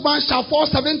righteous man shall fall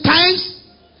 7 times,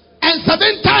 and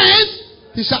 7 times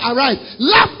he shall arise.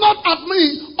 Laugh not at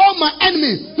me, O my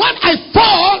enemy. When I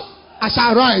fall, I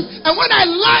shall arise. And when I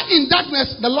lie in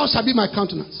darkness, the Lord shall be my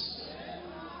countenance.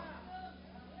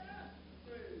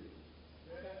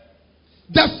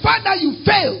 The fact that you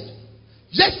failed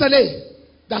yesterday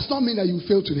does not mean that you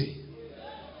fail today.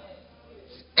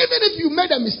 Even if you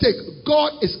made a mistake,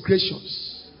 God is gracious.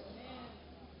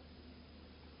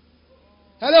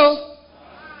 Hello?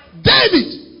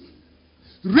 David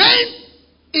reigned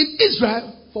in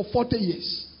Israel for 40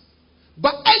 years.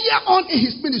 But earlier on in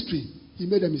his ministry, he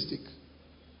made a mistake.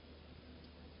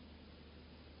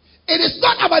 It is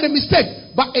not about the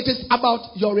mistake, but it is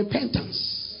about your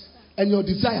repentance and your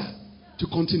desire to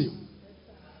continue.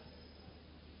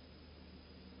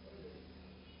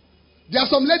 There are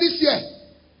some ladies here.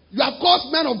 You have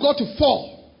caused men of God to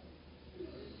fall.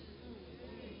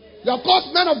 You have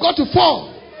caused men of God to fall.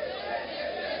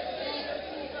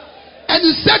 And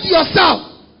you say to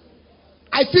yourself,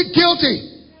 I feel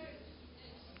guilty.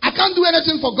 I can't do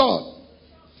anything for God.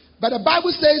 But the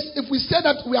Bible says, if we say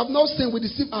that we have no sin, we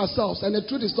deceive ourselves and the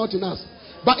truth is not in us.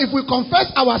 But if we confess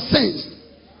our sins,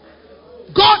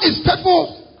 God is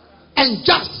faithful and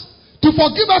just to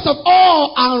forgive us of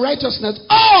all our unrighteousness.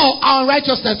 All our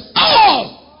unrighteousness.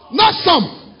 All. Not some.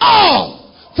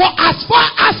 All. For as far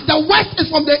as the west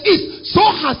is from the east, so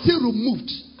has he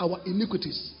removed our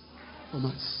iniquities from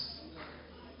us.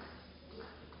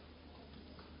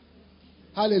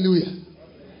 Hallelujah.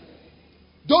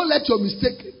 Don't let your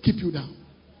mistake keep you down.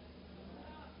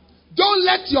 Don't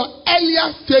let your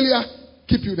earlier failure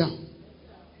keep you down.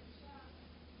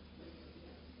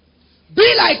 Be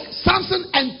like Samson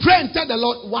and pray and tell the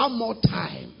Lord one more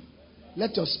time.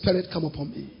 Let your spirit come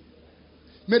upon me.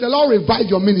 May the Lord revive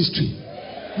your ministry.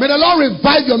 May the Lord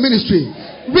revive your ministry.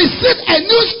 Receive a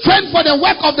new strength for the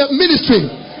work of the ministry.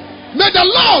 May the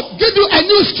Lord give you a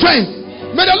new strength.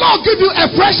 May the Lord give you a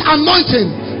fresh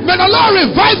anointing. May the Lord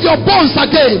revive your bones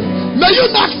again. May you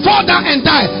not fall down and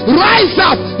die. Rise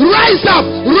up, rise up,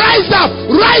 rise up,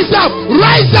 rise up,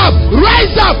 rise up,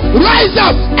 rise up, rise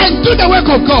up, and do the work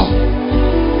of God.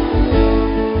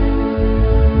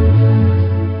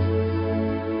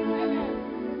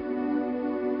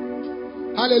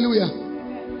 Hallelujah.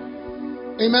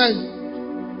 Amen.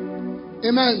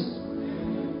 Amen.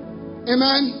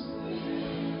 Amen.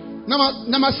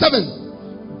 Number 7.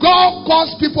 God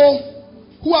calls people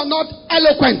who are not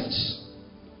eloquent.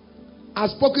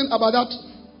 I've spoken about that.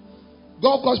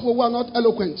 God calls people who are not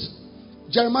eloquent.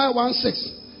 Jeremiah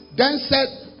 1:6. Then said,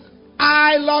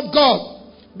 I, Lord God,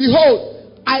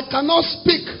 behold, I cannot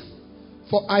speak,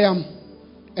 for I am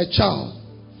a child.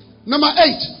 Number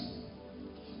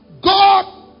 8. God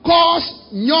calls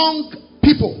young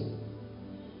people.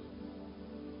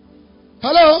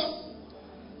 Hello?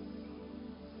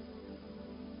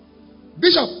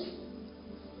 Bishop,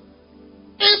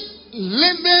 if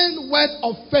Living Word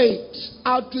of Faith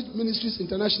Outreach Ministries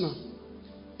International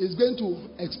is going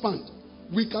to expand,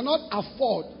 we cannot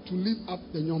afford to leave up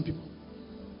the young people.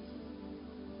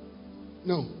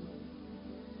 No.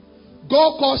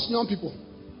 God calls young people.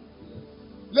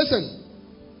 Listen.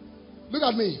 Look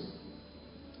at me.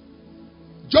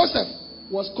 Joseph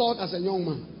was called as a young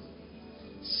man.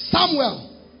 Samuel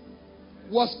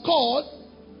was called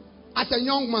as a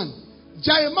young man.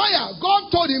 Jeremiah,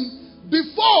 God told him,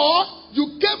 before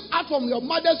you came out from your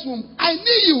mother's womb, I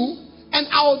knew you and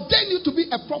I ordained you to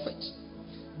be a prophet.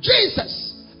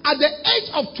 Jesus, at the age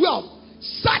of 12,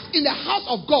 sat in the house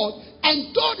of God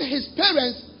and told his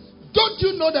parents, don't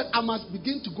you know that I must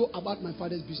begin to go about my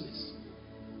father's business?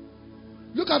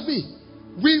 Look at me.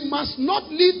 We must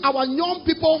not leave our young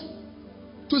people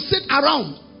to sit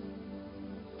around.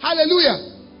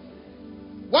 Hallelujah.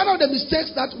 One of the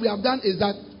mistakes that we have done is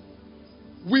that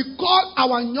we call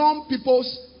our young people's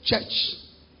church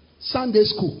Sunday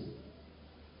school.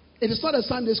 It is not a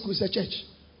Sunday school, it's a church.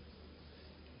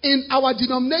 In our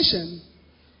denomination,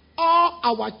 all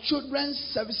our children's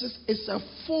services is a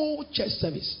full church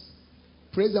service.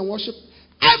 Praise and worship.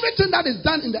 Everything that is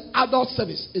done in the adult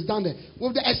service is done there,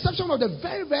 with the exception of the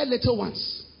very, very little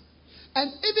ones.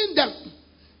 And even them,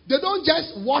 they don't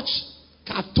just watch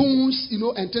cartoons,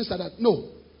 and things like that. No,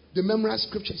 they memorize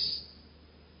scriptures.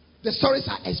 The stories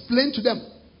are explained to them.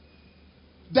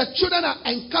 The children are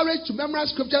encouraged to memorize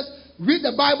scriptures, read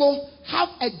the Bible, have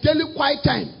a daily quiet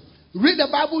time, read the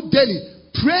Bible daily,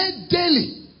 pray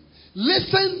daily,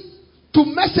 listen to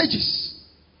messages.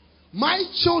 My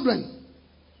children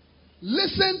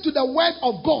listen to the word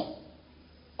of God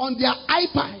on their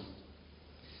iPad.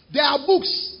 There are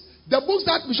books. The books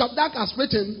that Bishop Dark has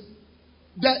written,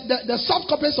 the soft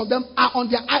copies of them are on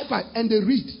their iPad and they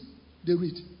read. They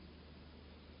read.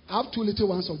 I have 2 little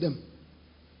ones of them.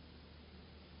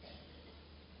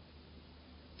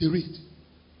 They read.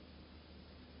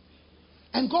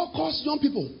 And God calls young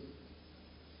people.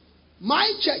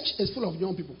 My church is full of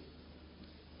young people.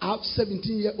 I have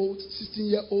 17-year-olds,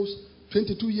 16-year-olds,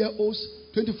 22-year-olds,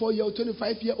 24-year-olds,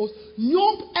 25-year-olds.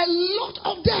 Young, a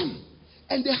lot of them.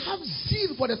 And they have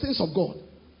zeal for the things of God.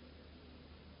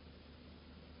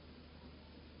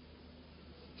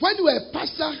 When you are a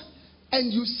pastor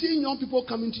and you see young people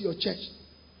coming to your church,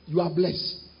 you are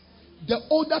blessed. The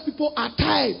older people are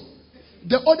tired.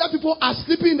 The older people are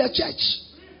sleeping in the church.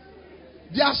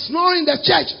 They are snoring in the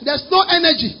church. There's no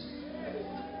energy.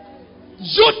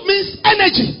 Youth means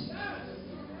energy.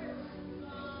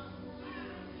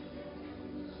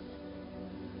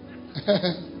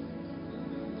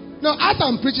 No, as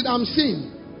I'm preaching, I'm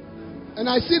seeing. And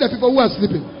I see the people who are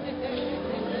sleeping.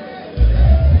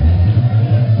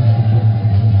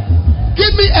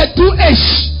 Give me a 2H.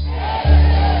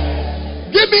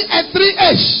 Give me a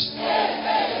 3H.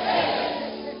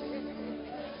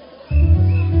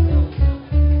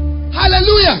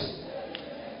 Hallelujah.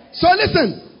 So listen.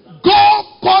 God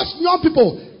calls young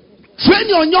people. Train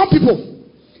your young people.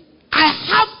 I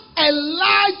have a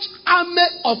large army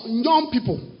of young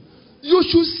people. You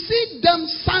should see them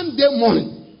Sunday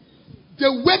morning. They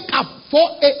wake up 4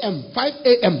 a.m., 5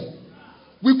 a.m.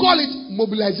 We call it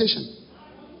mobilization.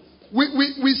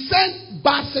 We send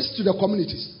buses to the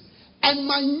communities. And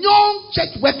my young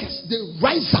church workers, they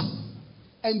rise up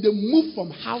and they move from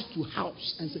house to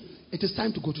house and say, it is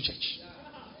time to go to church.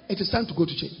 It is time to go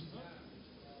to church.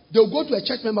 They'll go to a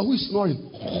church member who is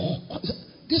snoring.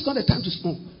 This is not the time to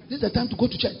snore. This is the time to go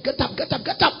to church. Get up, get up,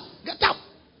 get up, get up.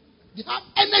 They have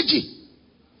energy.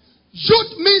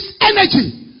 Youth means energy.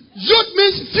 Youth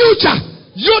means future.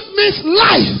 Youth means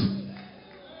life.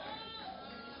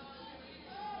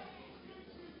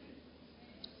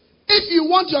 If you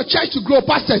want your church to grow,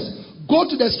 pastors, go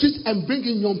to the street and bring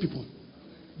in young people.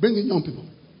 Bring in young people.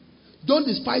 Don't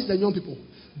despise the young people.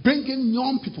 Bring in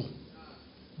young people.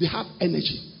 They have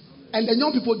energy. And the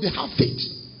young people, they have faith.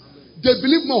 They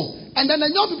believe more. And then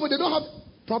the young people, they don't have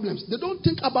problems. They don't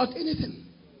think about anything.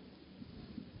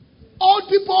 Old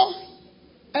people,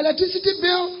 electricity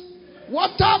bill,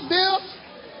 water bill,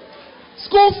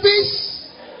 school fees.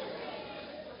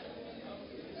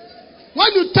 When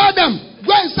you tell them,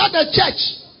 go and start a church,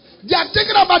 They are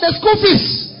taking about the school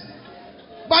fees.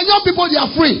 But young people, they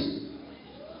are free.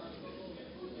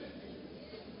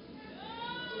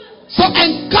 So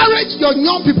encourage your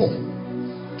young people.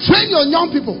 Train your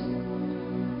young people.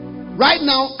 Right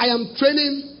now, I am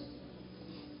training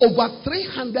over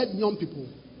 300 young people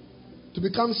to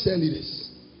become cell leaders.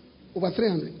 Over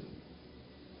 300.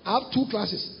 I have 2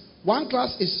 classes. One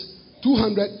class is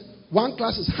 200. One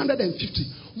class is 150.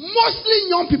 Mostly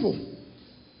young people.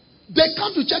 They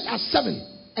come to church at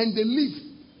 7 and they leave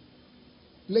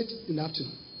late in the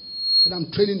afternoon. And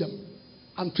I'm training them.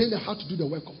 I'm training them how to do the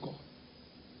work of God.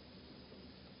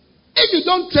 If you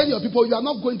don't train your people, you are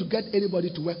not going to get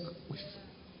anybody to work with.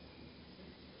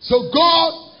 So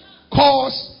God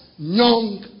calls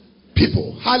young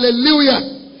people. Hallelujah.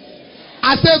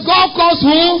 I say God calls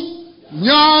who?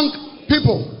 Young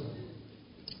people.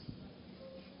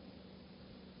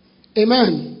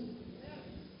 Amen.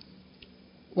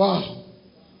 Wow.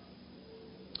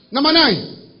 Number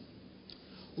 9.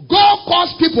 God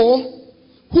calls people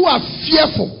who are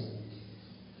fearful.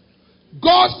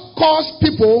 God calls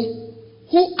people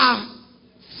who are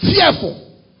fearful.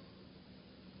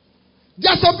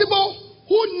 There are some people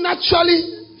who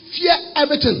naturally fear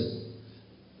everything.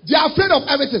 They are afraid of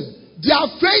everything. They are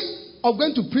afraid of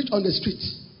going to preach on the street.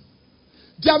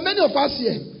 There are many of us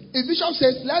here. If Bishop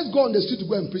says, let's go on the street to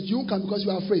go and preach, you can because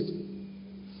you are afraid.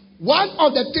 One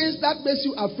of the things that makes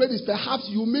you afraid is perhaps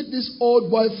you meet this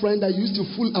old boyfriend that you used to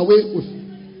fool away with.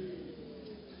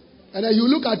 And then you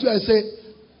look at you and say,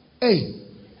 hey,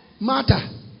 Martha,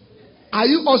 are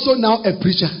you also now a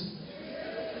preacher?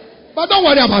 But don't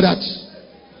worry about that.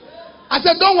 I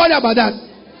said, don't worry about that.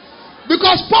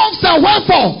 Because Paul said,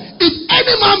 wherefore, if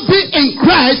any man be in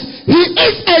Christ, he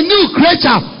is a new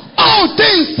creature. All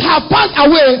things have passed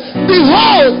away.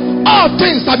 Behold, all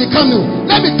things have become new.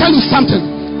 Let me tell you something.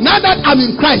 Now that I'm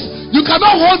in Christ, you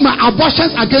cannot hold my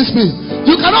abortions against me.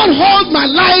 You cannot hold my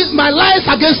lies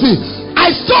against me.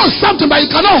 I stole something, but you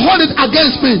cannot hold it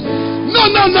against me. No.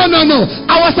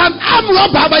 I was an armed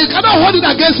robber, but you cannot hold it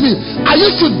against me. I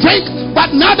used to drink,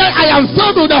 but now that I am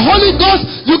filled with the Holy Ghost,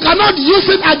 you cannot use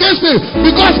it against me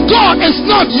because God is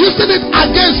not using it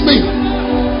against me.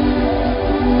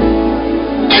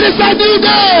 It is a new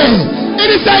day. It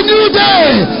is a new day.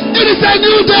 It is a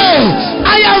new day.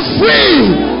 I am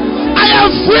free. I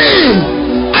am free.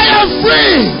 I am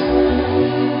free.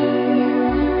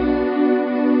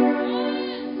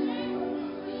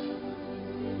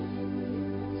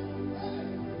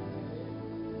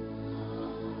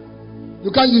 You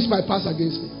can't use my past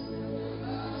against me.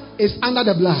 It's under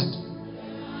the blood.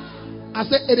 I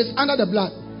said it is under the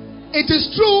blood. It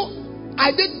is true, I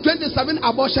did 27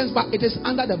 abortions, but it is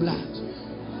under the blood.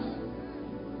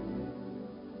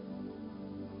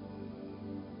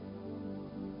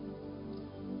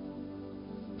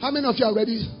 How many of you are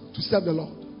ready to serve the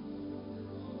Lord?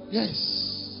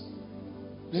 Yes.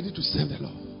 Ready to serve the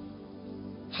Lord.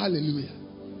 Hallelujah.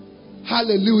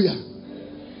 Hallelujah.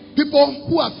 People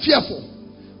who are fearful.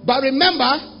 But remember,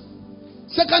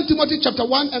 2 Timothy chapter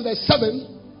 1 and verse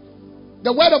 7,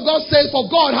 the word of God says, for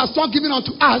God has not given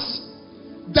unto us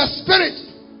the spirit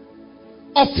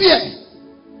of fear,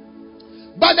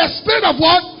 but the spirit of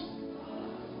what?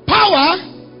 Power,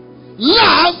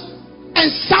 love, and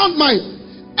sound mind.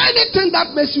 Anything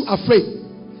that makes you afraid,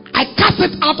 I cast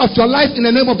it out of your life in the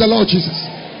name of the Lord Jesus.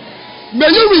 May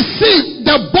you receive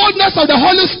the boldness of the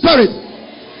Holy Spirit.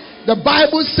 The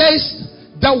Bible says,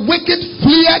 the wicked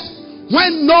fleeth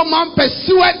when no man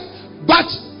pursueth, but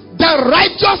the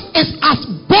righteous is as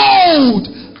bold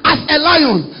as a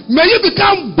lion. May you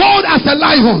become bold as a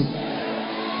lion.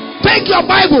 Take your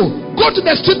Bible, go to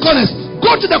the street corners,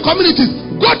 go to the communities,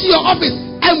 go to your office,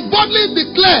 and boldly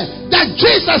declare that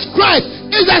Jesus Christ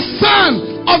is the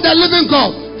Son of the living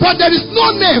God. For there is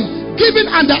no name given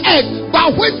under earth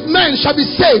by which men shall be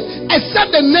saved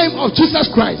except the name of Jesus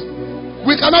Christ.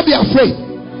 We cannot be afraid.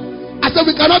 I said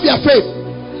we cannot be afraid.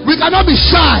 We cannot be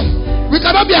shy. We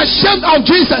cannot be ashamed of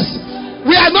Jesus.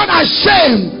 We are not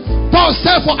ashamed. Paul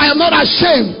said, for I am not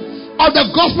ashamed of the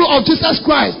gospel of Jesus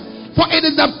Christ. For it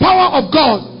is the power of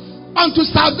God unto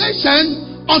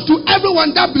salvation unto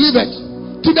everyone that believeth,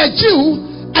 to the Jew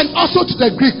and also to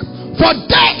the Greek. For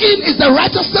therein is the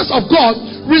righteousness of God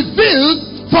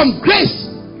revealed from grace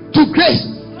to grace.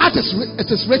 As it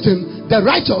is written, the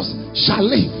righteous shall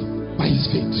live by his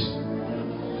faith.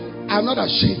 I'm not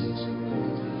ashamed.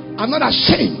 I'm not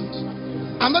ashamed.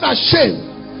 I'm not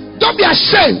ashamed. Don't be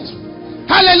ashamed.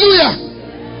 Hallelujah.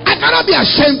 I cannot be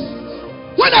ashamed.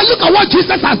 When I look at what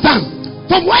Jesus has done,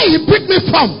 from where he picked me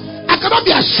from, I cannot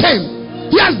be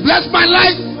ashamed. He has blessed my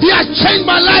life. He has changed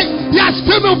my life. He has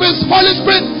filled me with his Holy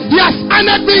Spirit. He has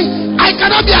honored me. I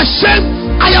cannot be ashamed.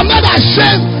 I am not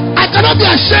ashamed. I cannot be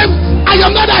ashamed. I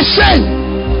am not ashamed.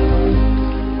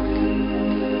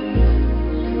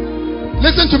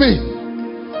 Listen to me.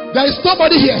 There is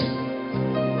nobody here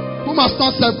who must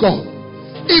not serve God.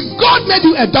 If God made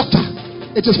you a doctor,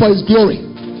 it is for His glory.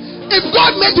 If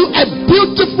God made you a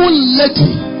beautiful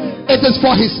lady, it is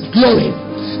for His glory.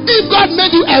 If God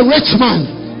made you a rich man,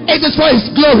 it is for His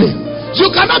glory.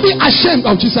 You cannot be ashamed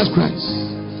of Jesus Christ.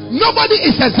 Nobody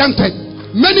is exempted.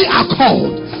 Many are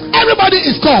called. Everybody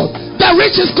is called. The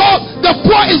rich is called. The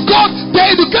poor is called. The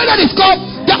educated is called.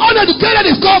 The uneducated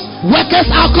is called.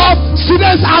 Workers are called.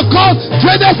 Students are called.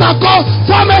 Traders are called.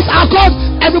 Farmers are called.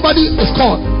 Everybody is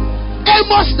called.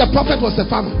 Amos the prophet was a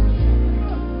farmer.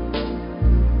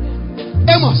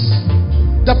 Amos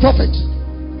the prophet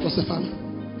was a farmer.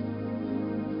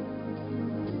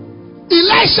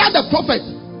 Elisha the prophet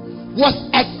was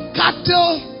a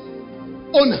cattle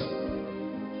owner.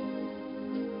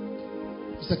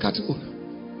 He was a cattle owner.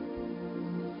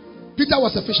 Peter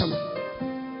was a fisherman.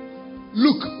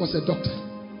 Luke was a doctor.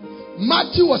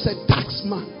 Matthew was a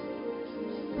taxman.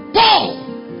 Paul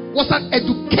was an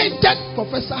educated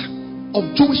professor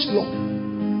of Jewish law.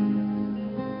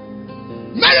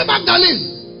 Mary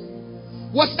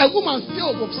Magdalene was a woman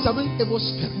filled with 7 evil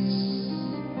spirits.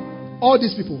 All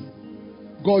these people,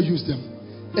 God used them.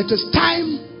 It is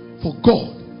time for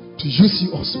God to use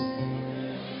you also.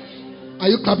 Are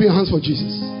you clapping your hands for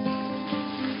Jesus?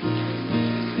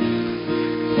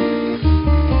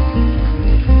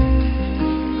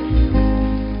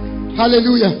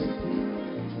 Hallelujah.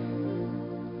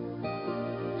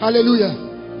 Hallelujah.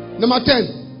 Number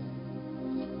 10.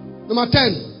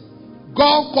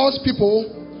 God calls people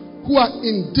who are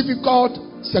in difficult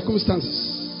circumstances.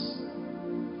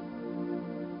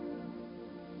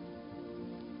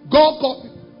 God called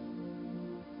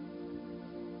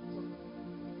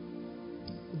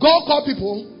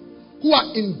people who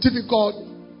are in difficult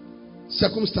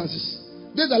circumstances.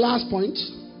 This is the last point.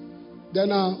 Then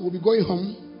we'll be going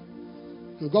home.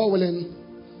 And God willing,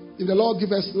 if the Lord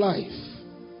gives us life,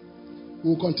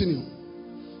 we'll continue.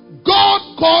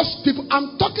 God calls people.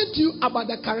 I'm talking to you about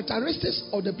the characteristics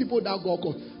of the people that God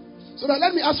calls. So now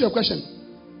let me ask you a question.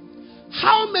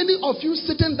 How many of you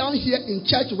sitting down here in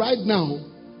church right now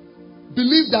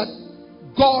believe that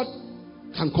God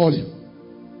can call you?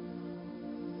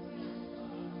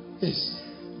 Yes.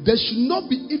 There should not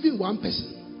be even one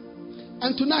person.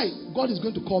 And tonight, God is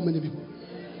going to call many people.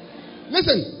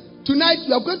 Listen, tonight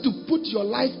you are going to put your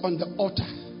life on the altar.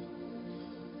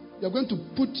 You are going to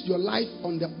put your life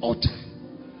on the altar.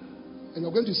 And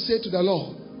you're going to say to the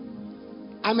Lord,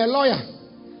 I'm a lawyer,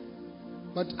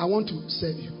 but I want to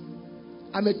serve you.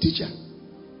 I'm a teacher,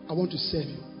 I want to serve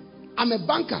you. I'm a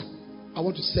banker, I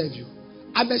want to serve you.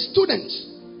 I'm a student,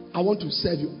 I want to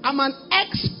serve you. I'm an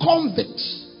ex-convict,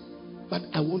 but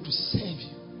I want to serve you.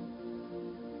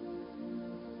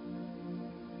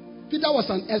 Peter was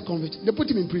an ex-convict. They put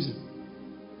him in prison.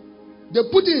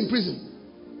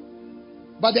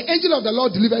 But the angel of the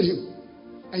Lord delivered him.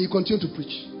 And he continued to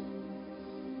preach.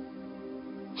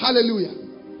 Hallelujah.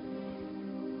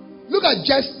 Look at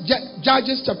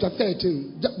Judges chapter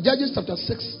 13. Judges chapter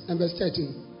 6 and verse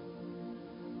 13.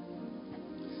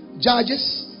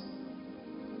 Judges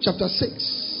chapter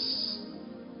 6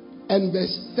 and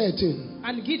verse 13.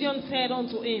 And Gideon said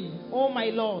unto him, O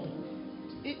my Lord,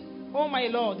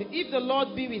 if the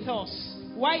Lord be with us,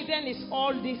 why then is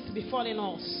all this befallen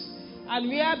us? And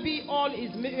where be all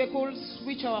his miracles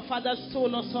which our fathers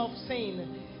told us of, saying,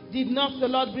 did not the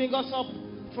Lord bring us up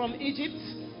from Egypt?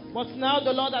 But now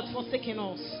the Lord hath forsaken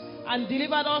us, and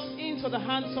delivered us into the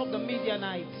hands of the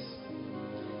Midianites.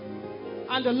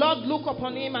 And the Lord looked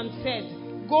upon him and said,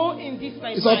 go in this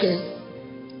thy It's okay.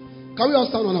 Can we all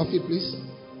stand on our feet, please?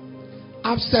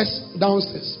 Upstairs,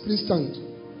 downstairs. Please stand.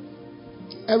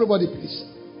 Everybody, please.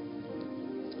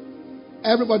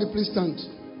 Everybody, please stand.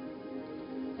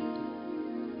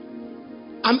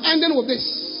 I'm ending with this.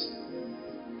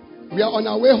 We are on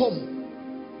our way home.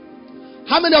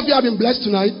 How many of you have been blessed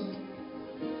tonight?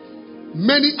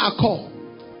 Many are called.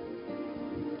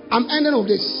 I'm ending with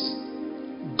this.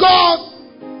 God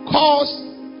calls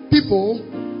people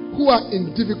who are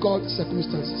in difficult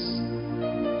circumstances.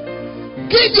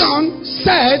 Gideon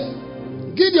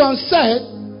said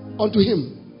unto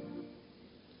him,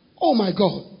 oh my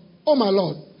God, oh my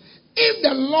Lord, if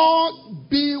the Lord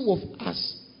be with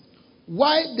us,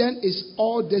 why then is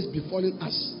all this befalling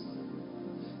us?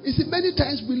 You see, many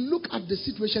times we look at the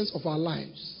situations of our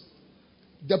lives,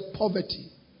 the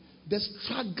poverty, the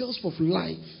struggles of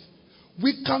life.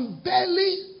 We can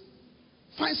barely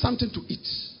find something to eat.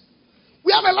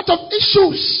 We have a lot of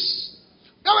issues.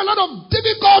 We have a lot of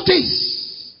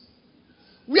difficulties.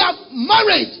 We are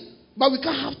married, but we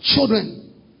can't have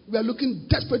children. We are looking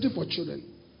desperately for children.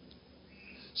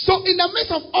 So in the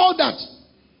midst of all that,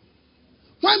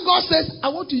 when God says, I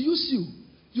want to use you,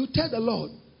 you tell the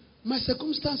Lord, my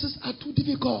circumstances are too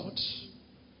difficult.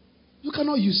 You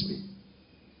cannot use me.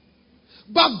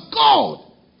 But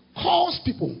God calls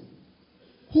people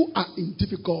who are in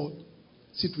difficult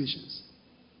situations.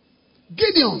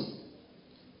 Gideon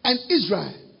and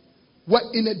Israel were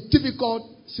in a difficult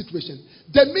situation.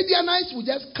 The Midianites would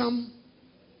just come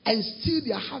and steal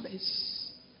their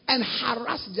harvests and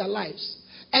harass their lives.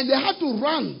 And they had to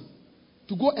run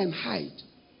to go and hide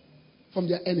from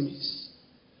their enemies.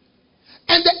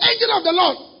 And the angel of the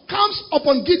Lord comes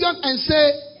upon Gideon and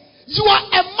says, you are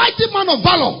a mighty man of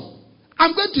valor.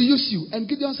 I'm going to use you. And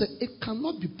Gideon said, it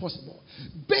cannot be possible.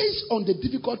 Based on the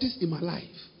difficulties in my life,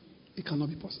 it cannot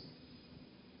be possible.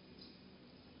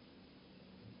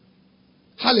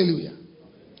 Hallelujah.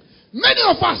 Many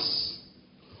of us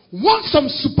want some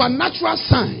supernatural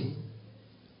sign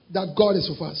that God is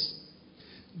with us.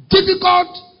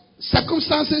 Difficult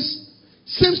circumstances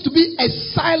seems to be a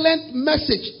silent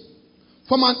message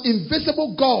from an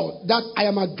invisible God that I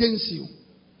am against you.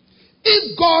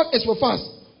 If God is with us,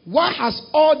 why has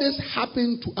all this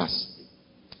happened to us?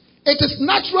 It is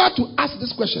natural to ask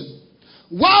this question.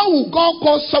 Why would God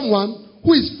call someone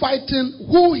who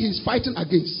he is fighting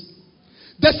against?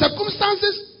 The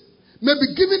circumstances may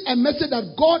be given a message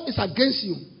that God is against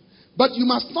you, but you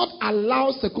must not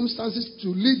allow circumstances to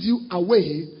lead you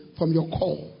away from your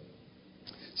call.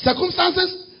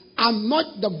 Circumstances are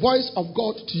not the voice of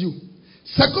God to you.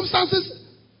 Circumstances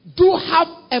do have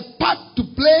a part to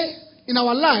play in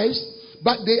our lives,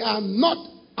 but they are not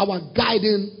our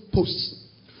guiding posts.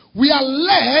 We are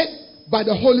led by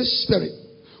the Holy Spirit.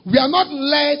 We are not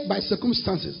led by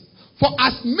circumstances. For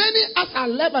as many as are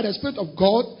led by the Spirit of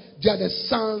God, they are the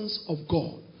sons of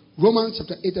God. Romans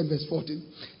chapter 8 and verse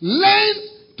 14. Learn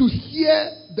to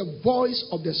hear the voice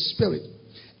of the Spirit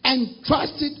and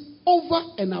trust it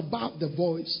over and above the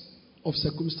voice of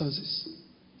circumstances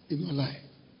in your life.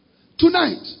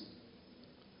 Tonight,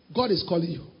 God is calling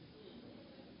you.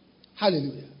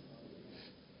 Hallelujah.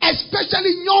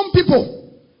 Especially young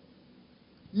people.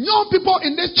 Young people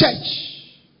in this church.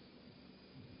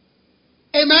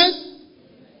 Amen.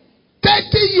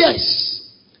 30 years,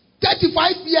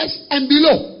 35 years and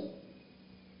below.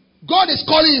 God is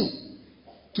calling you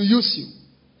to use you.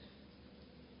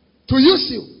 To use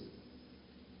you.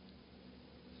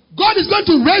 God is going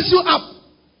to raise you up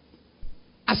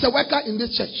as a worker in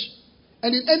this church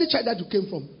and in any church that you came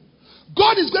from.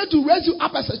 God is going to raise you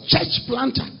up as a church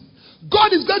planter.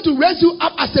 God is going to raise you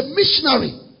up as a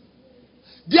missionary.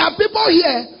 There are people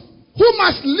here who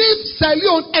must leave Sierra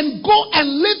Leone and go and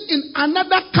live in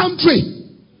another country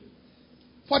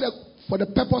for the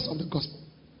purpose of the gospel.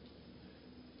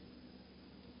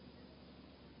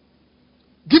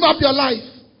 Give up your life.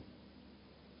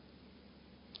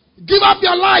 Give up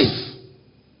your life.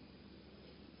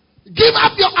 Give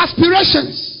up your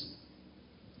aspirations.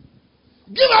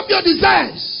 Give up your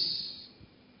desires.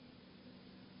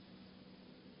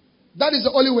 That is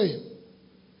the only way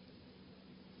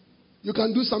you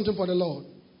can do something for the Lord.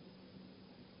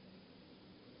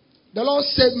 The Lord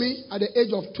saved me at the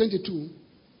age of 22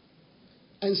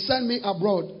 and sent me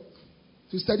abroad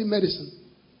to study medicine.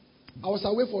 I was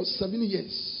away for 7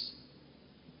 years.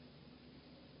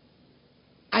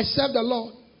 I served the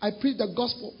Lord. I preached the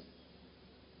gospel.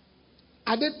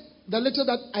 I did the little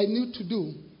that I knew to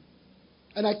do.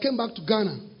 And I came back to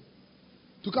Ghana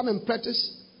to come and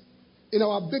practice in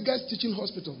our biggest teaching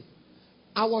hospital.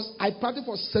 I practiced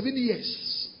for 7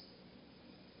 years.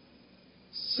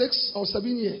 6 or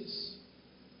 7 years.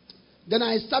 Then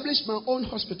I established my own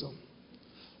hospital.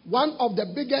 One of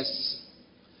the biggest,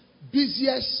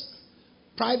 busiest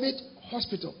private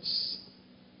hospitals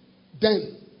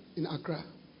then in Accra.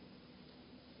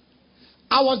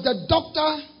 I was the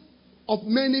doctor of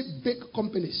many big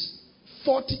companies,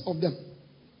 40 of them.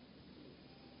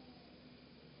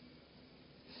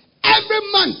 Every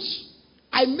month,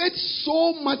 I made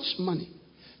so much money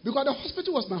because the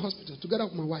hospital was my hospital together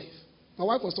with my wife. My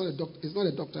wife was not a doctor. Is not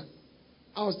a doctor.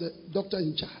 I was the doctor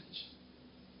in charge.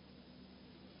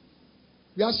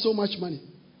 We had so much money.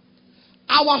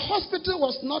 Our hospital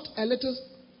was not a little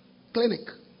clinic.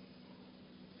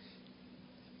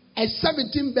 A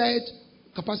 17-bed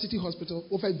capacity hospital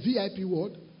with a VIP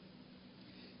ward,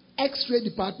 X-ray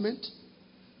department,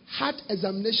 heart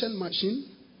examination machine,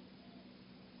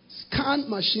 scan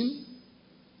machine,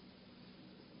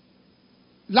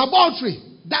 laboratory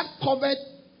that covered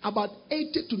about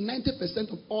 80 to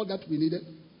 90% of all that we needed.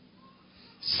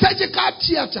 Surgical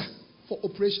theater for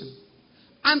operation.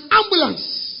 An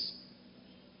ambulance.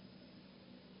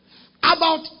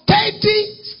 About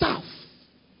 30 staff.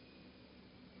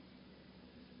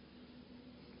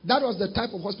 That was the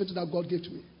type of hospital that God gave to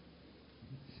me.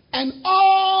 And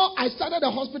I started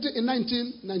a hospital in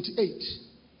 1998.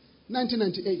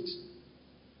 1998.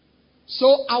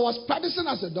 So I was practicing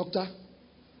as a doctor,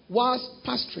 was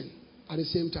pastoring at the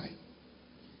same time.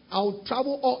 I would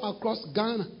travel all across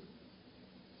Ghana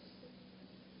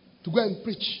to go and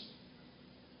preach.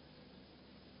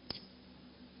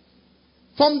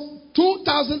 From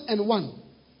 2001,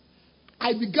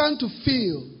 I began to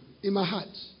feel in my heart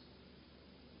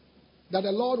that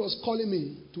the Lord was calling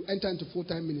me to enter into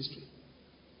full-time ministry.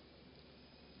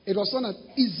 It was not an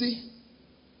easy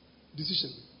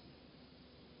decision.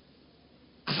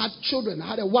 I had children, I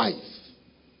had a wife.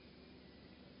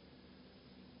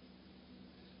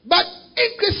 But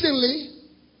increasingly,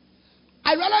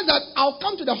 I realized that I'll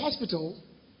come to the hospital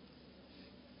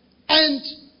and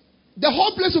the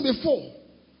whole place will be full.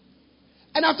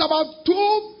 And after about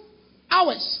 2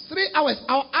 hours, 3 hours,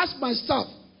 I'll ask myself,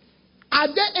 are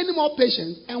there any more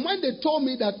patients? And when they told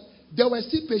me that there were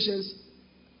still patients,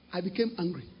 I became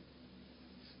angry.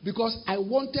 Because I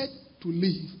wanted to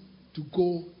leave to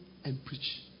go and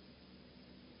preach.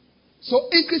 So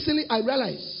increasingly I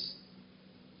realized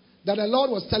that the Lord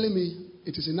was telling me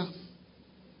it is enough.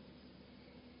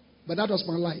 But that was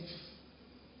my life.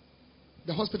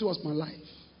 The hospital was my life.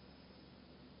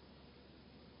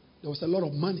 There was a lot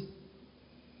of money.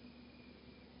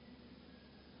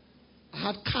 I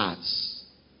had cars,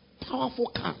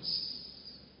 powerful cars.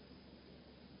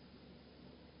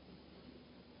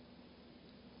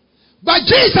 But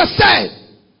Jesus said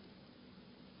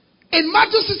in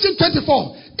Matthew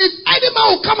 16:24, if any man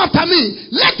will come after me,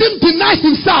 let him deny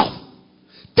himself,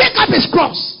 take up his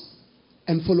cross,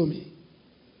 and follow me.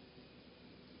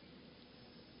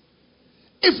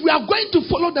 If we are going to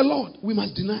follow the Lord, we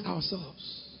must deny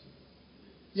ourselves.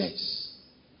 Yes.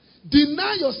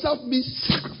 Deny yourself means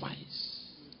sacrifice.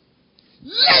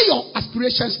 Lay your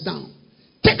aspirations down.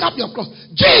 Take up your cross.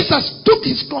 Jesus took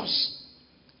his cross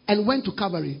and went to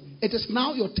Calvary. It is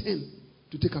now your turn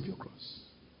to take up your cross.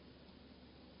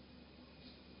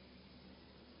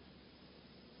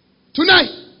 Tonight,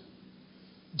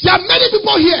 there are many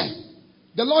people here.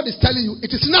 The Lord is telling you,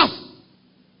 it is enough.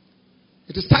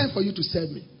 It is time for you to serve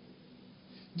me.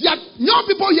 There are young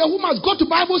people here who must go to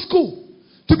Bible school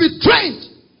to be trained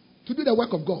to do the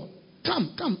work of God.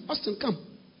 Come, Austin, come.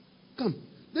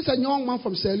 This is a young man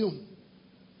from Sierra Leone.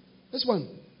 This one.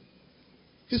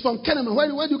 He's from Kenema.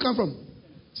 Where do you come from?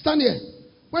 Stand here.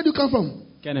 Where do you come from?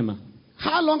 Kenema.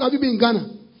 How long have you been in Ghana?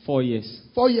 4 years.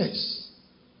 4 years.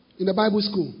 In the Bible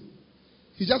school.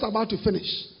 He's just about to finish.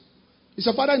 Is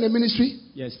your father in the ministry?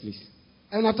 Yes, please.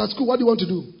 And after school, what do you want to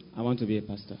do? I want to be a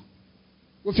pastor.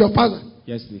 With your father?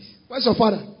 Yes, please. Where's your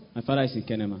father? My father is in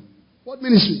Kenema. What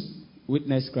ministry?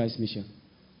 Witness Christ Mission.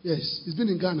 Yes, he's been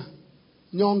in Ghana.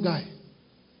 Young guy.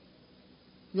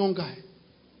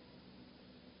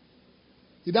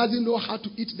 He doesn't know how to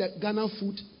eat the Ghana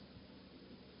food.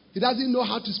 He doesn't know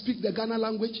how to speak the Ghana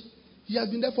language. He has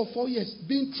been there for 4 years,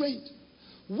 being trained.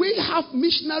 We have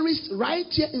missionaries right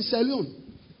here in Sierra Leone.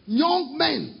 Young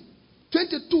men,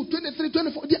 22, 23,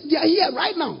 24. They are here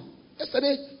right now.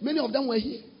 Yesterday, many of them were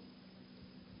here.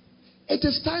 It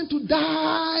is time to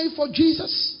die for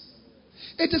Jesus.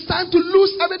 It is time to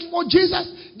lose everything for Jesus.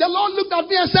 The Lord looked at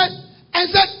me and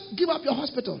said, give up your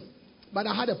hospital. But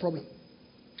I had a problem.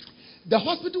 The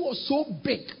hospital was so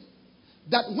big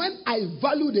that when I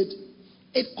valued it,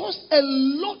 it cost a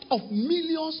lot of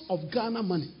millions of Ghana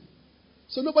money.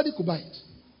 So nobody could buy it.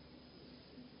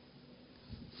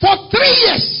 For 3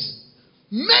 years,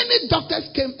 many doctors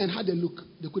came and had a look.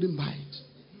 They couldn't buy it.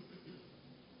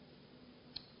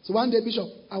 So one day,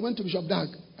 I went to Bishop Dag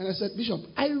and I said, Bishop,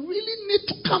 I really need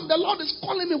to come. The Lord is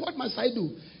calling me. What must I do?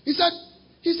 He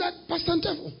said, Pastor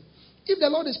Ntefo, if the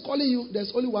Lord is calling you,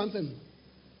 there's only one thing.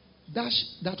 Dash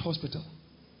that hospital.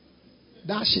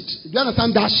 Dash it. Do you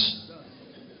understand dash?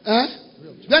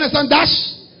 Do you understand dash?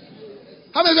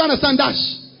 How many of you understand dash?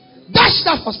 Dash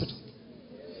that hospital.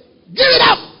 Give it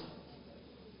up.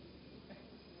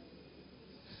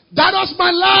 That was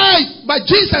my life. But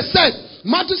Jesus said,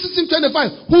 Matthew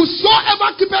 16:25,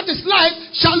 whosoever keepeth his life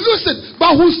shall lose it,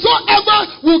 but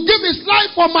whosoever will give his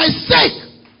life for my sake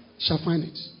shall find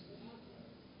it.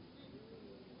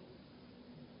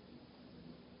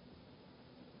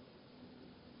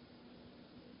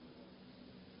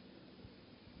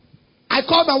 I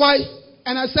called my wife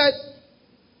and I said,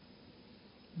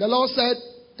 the Lord said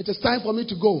it is time for me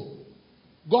to go.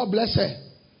 God bless her.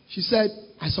 She said,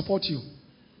 I support you.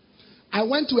 I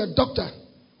went to a doctor.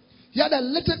 He had a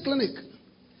little clinic.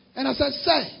 And I said,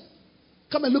 sir,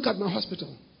 come and look at my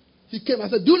hospital. He came. I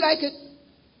said, do you like it?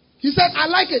 He said, I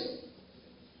like it.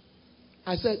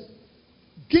 I said,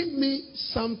 give me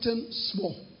something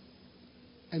small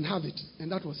and have it.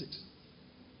 And that was it.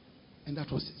 And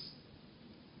that was it.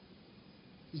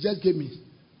 He just gave me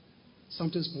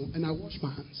something small. And I washed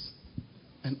my hands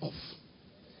and off.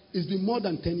 It's been more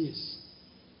than 10 years.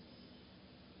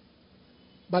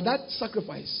 But that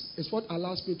sacrifice is what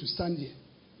allows me to stand here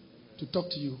to talk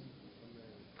to you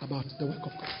about the work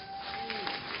of God.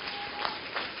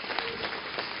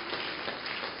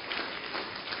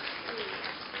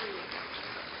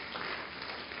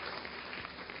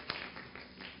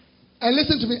 And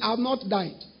listen to me, I have not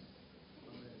died.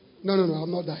 No, I have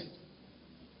not died.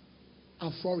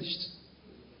 I've flourished.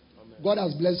 God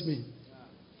has blessed me.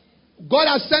 God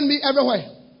has sent me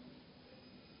everywhere.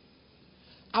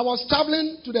 I was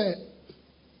traveling to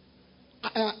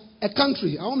a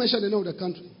country. I won't mention the name of the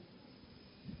country.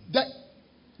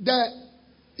 The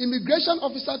immigration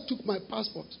officer took my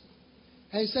passport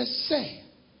and he said, sir,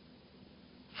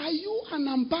 are you an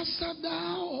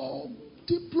ambassador or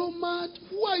diplomat?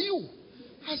 Who are you?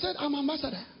 I said, I'm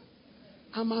ambassador.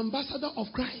 I'm ambassador of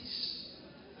Christ.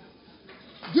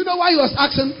 Do you know why he was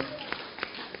asking?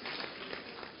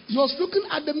 He was looking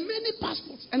at the many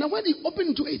passports. And then when he opened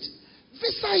into it,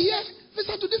 visa here,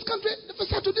 visa to this country,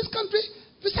 visa to this country,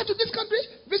 visa to this country,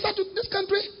 visa to this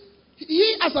country.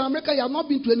 He, as an American, he has not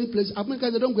been to any place.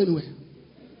 Americans, they don't go anywhere.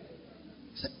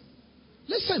 Said,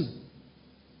 listen.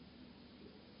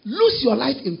 Lose your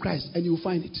life in Christ and you'll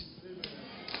find it.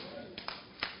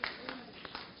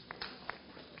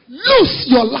 Lose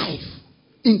your life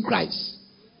in Christ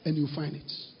and you'll find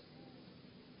it.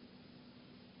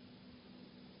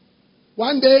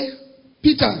 One day,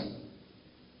 Peter,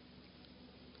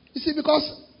 you see,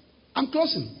 because I'm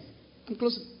closing.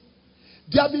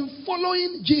 They have been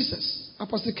following Jesus,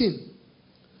 Apostle King,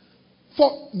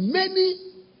 for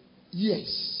many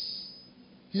years.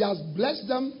 He has blessed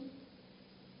them.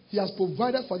 He has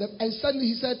provided for them. And suddenly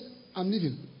he said, I'm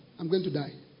leaving. I'm going to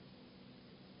die.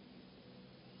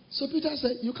 So Peter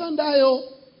said, you can't die,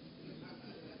 oh.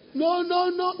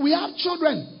 No. We have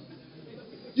children.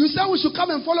 You said we should come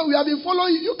and follow. We have been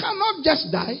following you. You cannot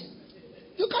just die.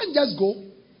 You can't just go.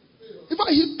 In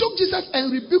fact, he took Jesus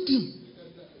and rebuked him.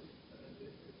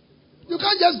 You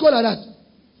can't just go like that.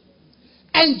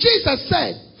 And Jesus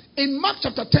said in Mark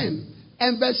chapter 10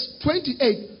 and verse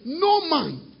 28, no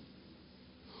man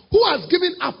who has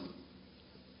given up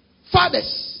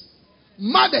fathers,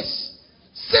 mothers,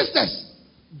 sisters,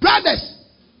 brothers,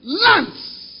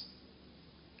 lands,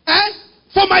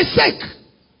 for my sake.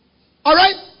 All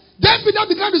right? Then Peter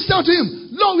began to say unto him,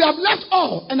 Lord, we have left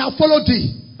all and have followed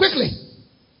thee. Quickly.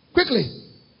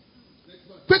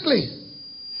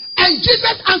 And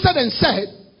Jesus answered and said,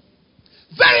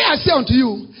 very I say unto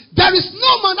you, there is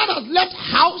no man that has left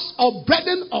house or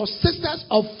brethren or sisters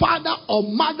or father or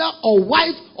mother or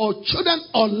wife or children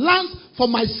or lands for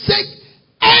my sake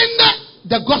and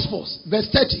the Gospels. Verse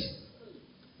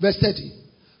 30.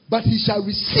 But he shall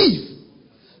receive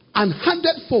an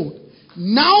hundredfold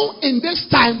now in this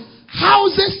time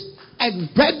houses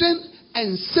and brethren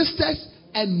and sisters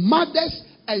and mothers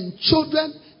and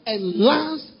children and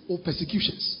lands of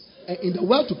persecutions. And in the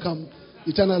world to come,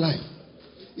 eternal life.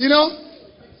 You know,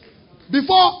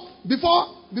 before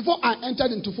I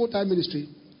entered into full-time ministry,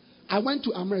 I went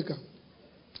to America.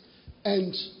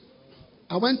 And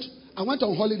I went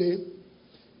on holiday.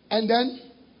 And then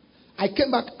I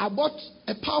came back. I bought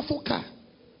a powerful car.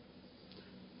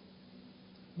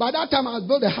 By that time, I had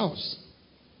built a house.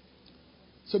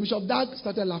 So Bishop Dag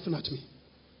started laughing at me.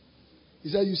 He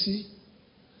said, you see,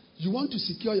 you want to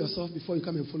secure yourself before you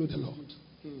come and follow the Lord.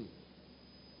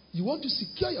 You want to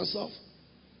secure yourself.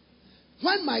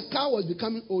 When my car was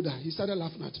becoming older, he started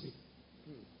laughing at me.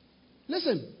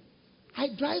 Listen, I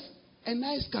drive a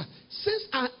nice car. Since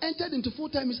I entered into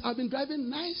full-time ministry, I've been driving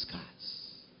nice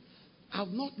cars.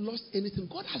 I've not lost anything.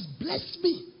 God has blessed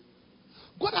me.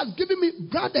 God has given me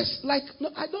brothers like, no,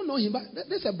 I don't know him, but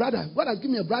there's a brother. God has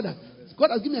given me a brother. God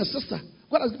has given me a sister.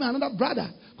 God has given me another brother.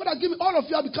 God has given me, all of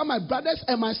you have become my brothers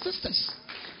and my sisters.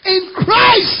 In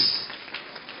Christ.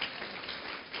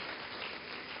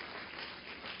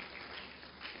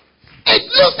 It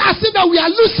looks as if that we are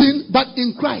losing, but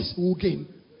in Christ we will gain.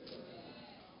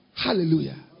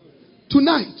 Hallelujah.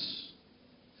 Tonight,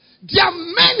 there are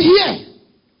men here,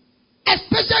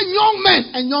 especially young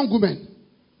men and young women,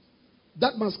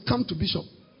 that must come to Bishop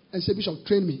and say, Bishop,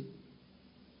 train me.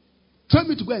 Train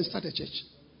me to go and start a church.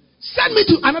 Send me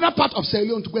to another part of Sierra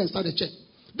Leone to go and start a church.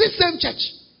 This same church.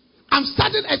 I'm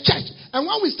starting a church. And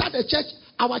when we start a church,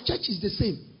 our church is the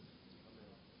same.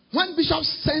 When Bishop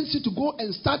sends you to go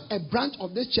and start a branch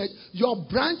of this church, your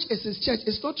branch is his church.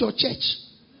 It's not your church.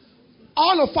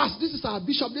 All of us, this is our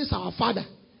bishop, this is our father.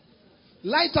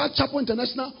 Lighthouse Chapel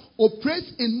International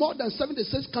operates in more than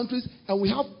 76 countries, and we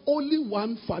have only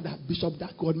one father, Bishop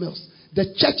Darkwood Mills.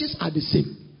 The churches are the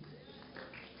same.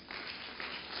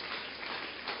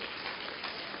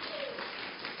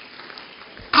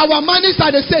 Our monies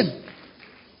are the same.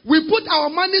 We put our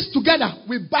monies together.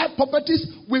 We buy properties.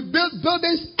 We build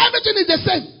buildings. Everything is the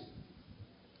same.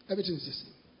 Everything is the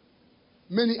same.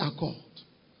 Many are called.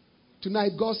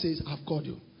 Tonight, God says, I've called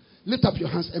you. Lift up your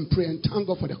hands and pray and thank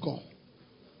God for the call.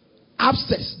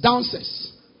 Upstairs,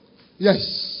 downstairs.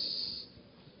 Yes.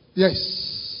 Yes.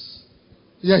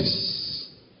 Yes.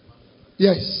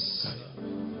 Yes.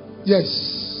 Yes.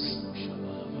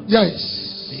 Yes.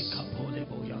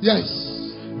 Yes.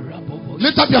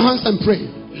 Lift up your hands and pray.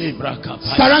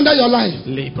 Surrender your life.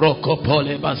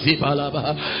 Librokopole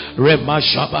bazibalaba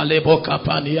remashabalebo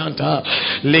kapanianta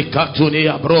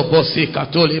likatunia brobosi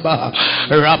katoliba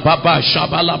rababa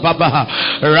shabalababa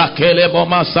rakelebo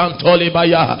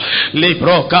masantolibaya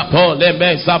librokapole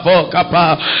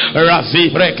mezavokapa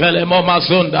razibrekelemo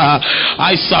mazunda.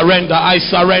 I surrender, I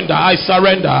surrender, I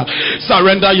surrender.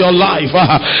 Surrender your life.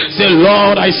 Say,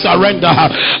 Lord, I surrender.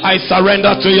 I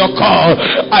surrender to your call.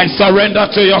 I surrender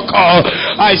to your call.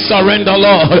 I surrender,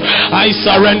 Lord. I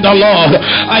surrender, Lord.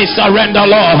 I surrender,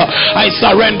 Lord. I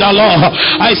surrender, Lord.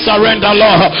 I surrender,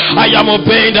 Lord. I am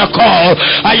obeying the call.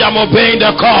 I am obeying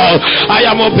the call. I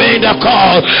am obeying the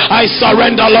call. I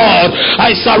surrender, Lord.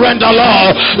 I surrender,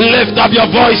 Lord. Lift up your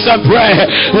voice and pray.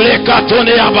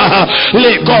 Likatuniaba,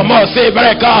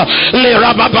 likomosebreka,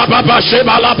 lirabababa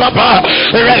shibalababa,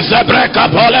 rezebreka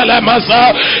polele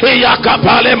masa,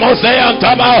 iyakapale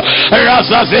moseantama,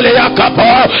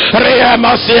 razaziliakapo,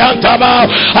 riema siantama,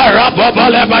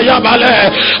 arabobale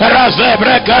bayabale,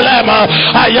 razebrekelema,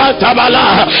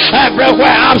 ayantamala.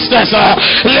 Everywhere upstairs,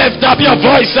 lift up your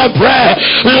voice and pray.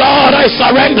 Lord, I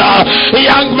surrender.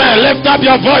 Young men, lift up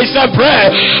your voice and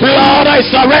pray. Lord, I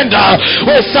surrender.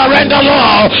 We surrender,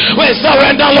 Lord. We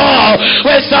surrender, Lord.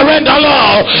 We surrender,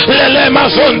 Lord. Lele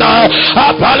mazunda,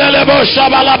 apalele bo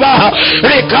shabalaba,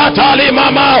 rikatali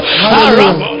mama,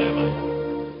 arabo.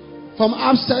 From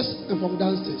upstairs and from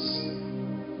downstairs,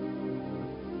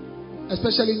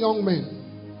 especially young men,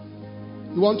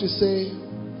 you want to say,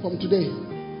 from today,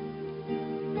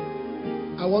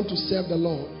 I want to serve the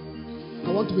Lord.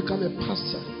 I want to become a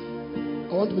pastor.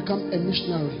 I want to become a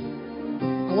missionary.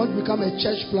 I want to become a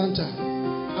church planter.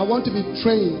 I want to be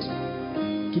trained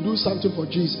to do something for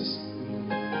Jesus.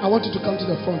 I want you to come to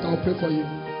the front. I'll pray for you.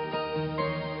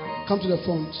 Come to the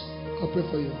front. I'll pray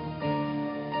for you.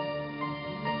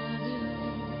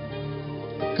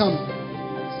 Come.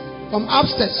 From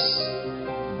upstairs,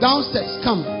 downstairs,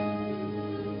 come.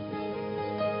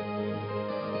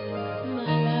 My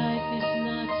life is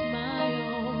not my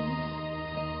own.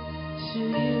 To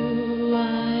you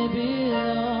I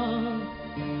belong.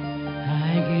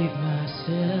 I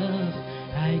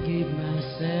give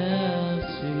myself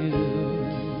to you.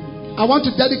 I want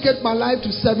to dedicate my life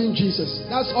to serving Jesus.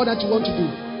 That's all that you want to do.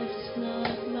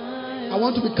 I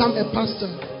want to become a pastor.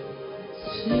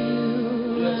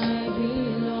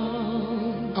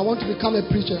 I want to become a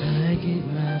preacher.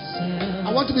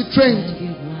 I want to be trained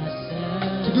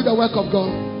to do the work of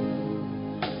God.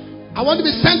 I want to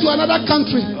be sent to another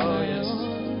country.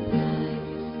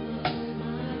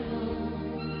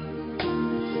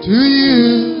 To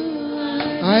you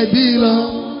I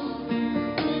belong.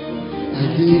 I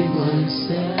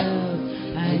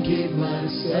give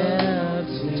myself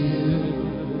to you.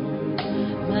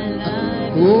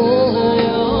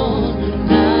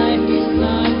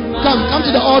 Come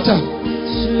to the altar.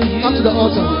 Come to the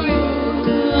altar.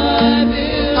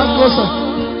 Come closer.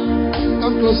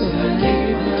 Come closer.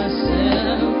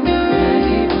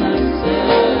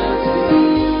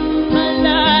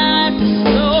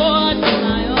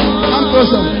 Come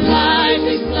closer.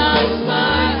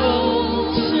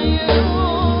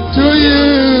 To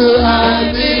you I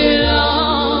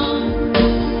belong.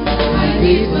 I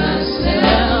give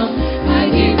myself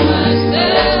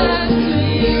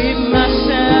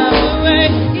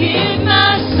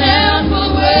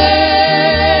away.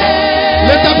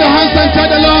 Lift up your hands and tell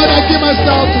the Lord, I give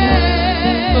myself to you.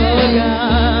 Oh God,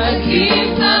 I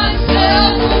give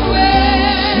myself away.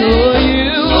 For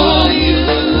you,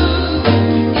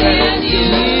 and you.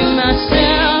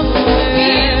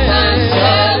 Give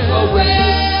myself away.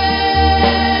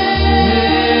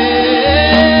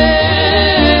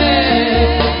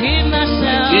 Give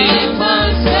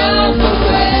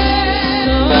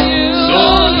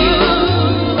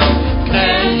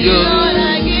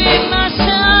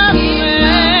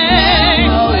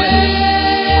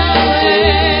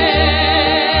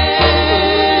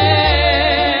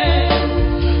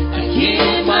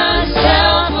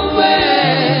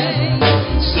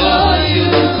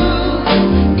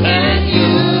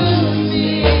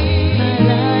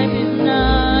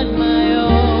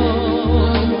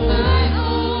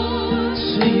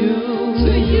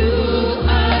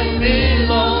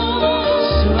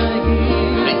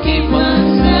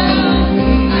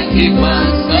give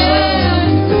myself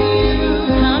to you.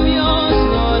 I'm yours,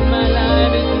 Lord. My life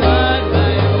is not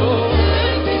my own.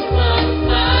 It's not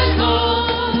my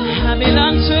own. I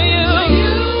belong to you. To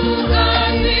you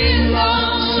I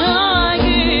belong. So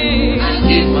I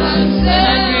give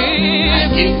myself. I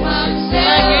give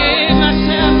myself.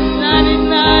 Life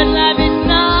is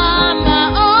not my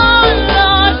own,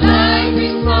 Lord. Life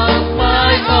is not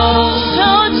my own.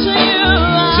 So to you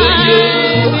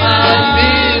I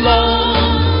belong.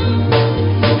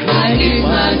 I give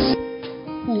myself.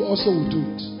 Who also will do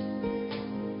it?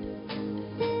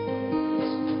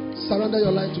 Surrender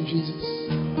your life to Jesus.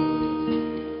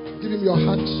 Give him your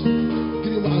heart.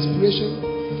 Give him aspiration.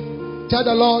 Tell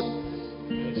the Lord,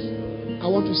 I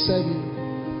want to serve you.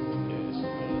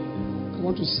 I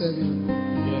want to serve you.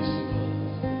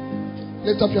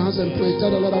 Lift up your hands and pray.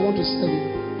 Tell the Lord, I want to serve you.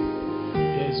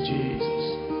 Yes, Jesus.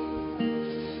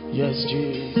 Yes,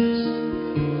 Jesus.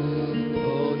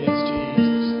 Oh, yes,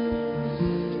 Jesus.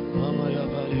 Mama ya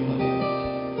bale baba.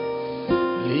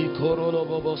 Li korolo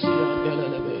bobo si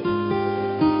andelelebe.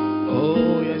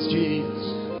 Oh, yes, Jesus.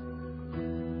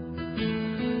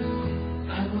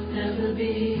 I will never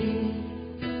be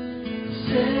the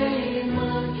same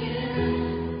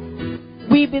again.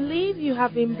 We believe you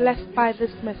have been blessed by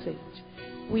this message.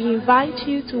 We invite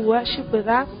you to worship with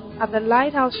us at the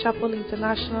Lighthouse Chapel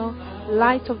International,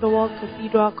 Light of the World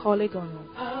Cathedral, Colegono,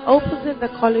 opposite the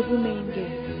Kolebu main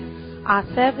gate. Our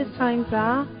service times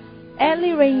are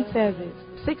early rain service,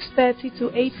 6:30 to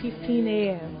 8:15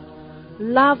 a.m.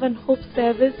 Love and Hope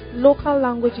service, local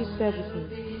languages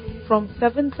services, from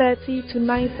 7:30 to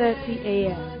 9:30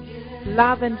 a.m.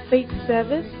 Love and Faith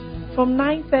service, from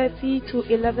 9:30 to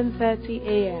 11:30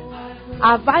 a.m.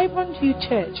 Our Vibrant Youth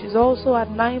Church is also at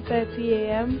 9:30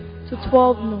 a.m. to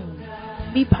 12 noon.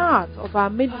 Be part of our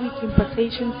midweek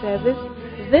impartation service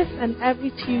this and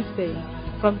every Tuesday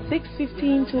from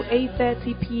 6:15 to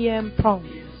 8:30 p.m. prompt.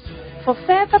 For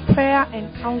further prayer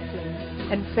and counseling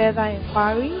and further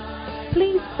inquiry,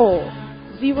 please call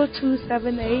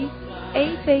 0278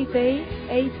 888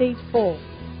 884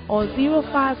 or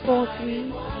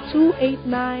 0543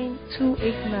 289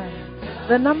 289.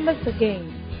 The numbers again,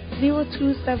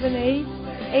 0278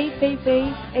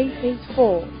 888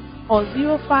 884 or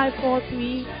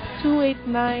 0543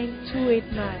 289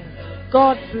 289.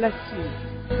 God bless you.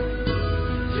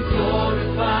 To glory.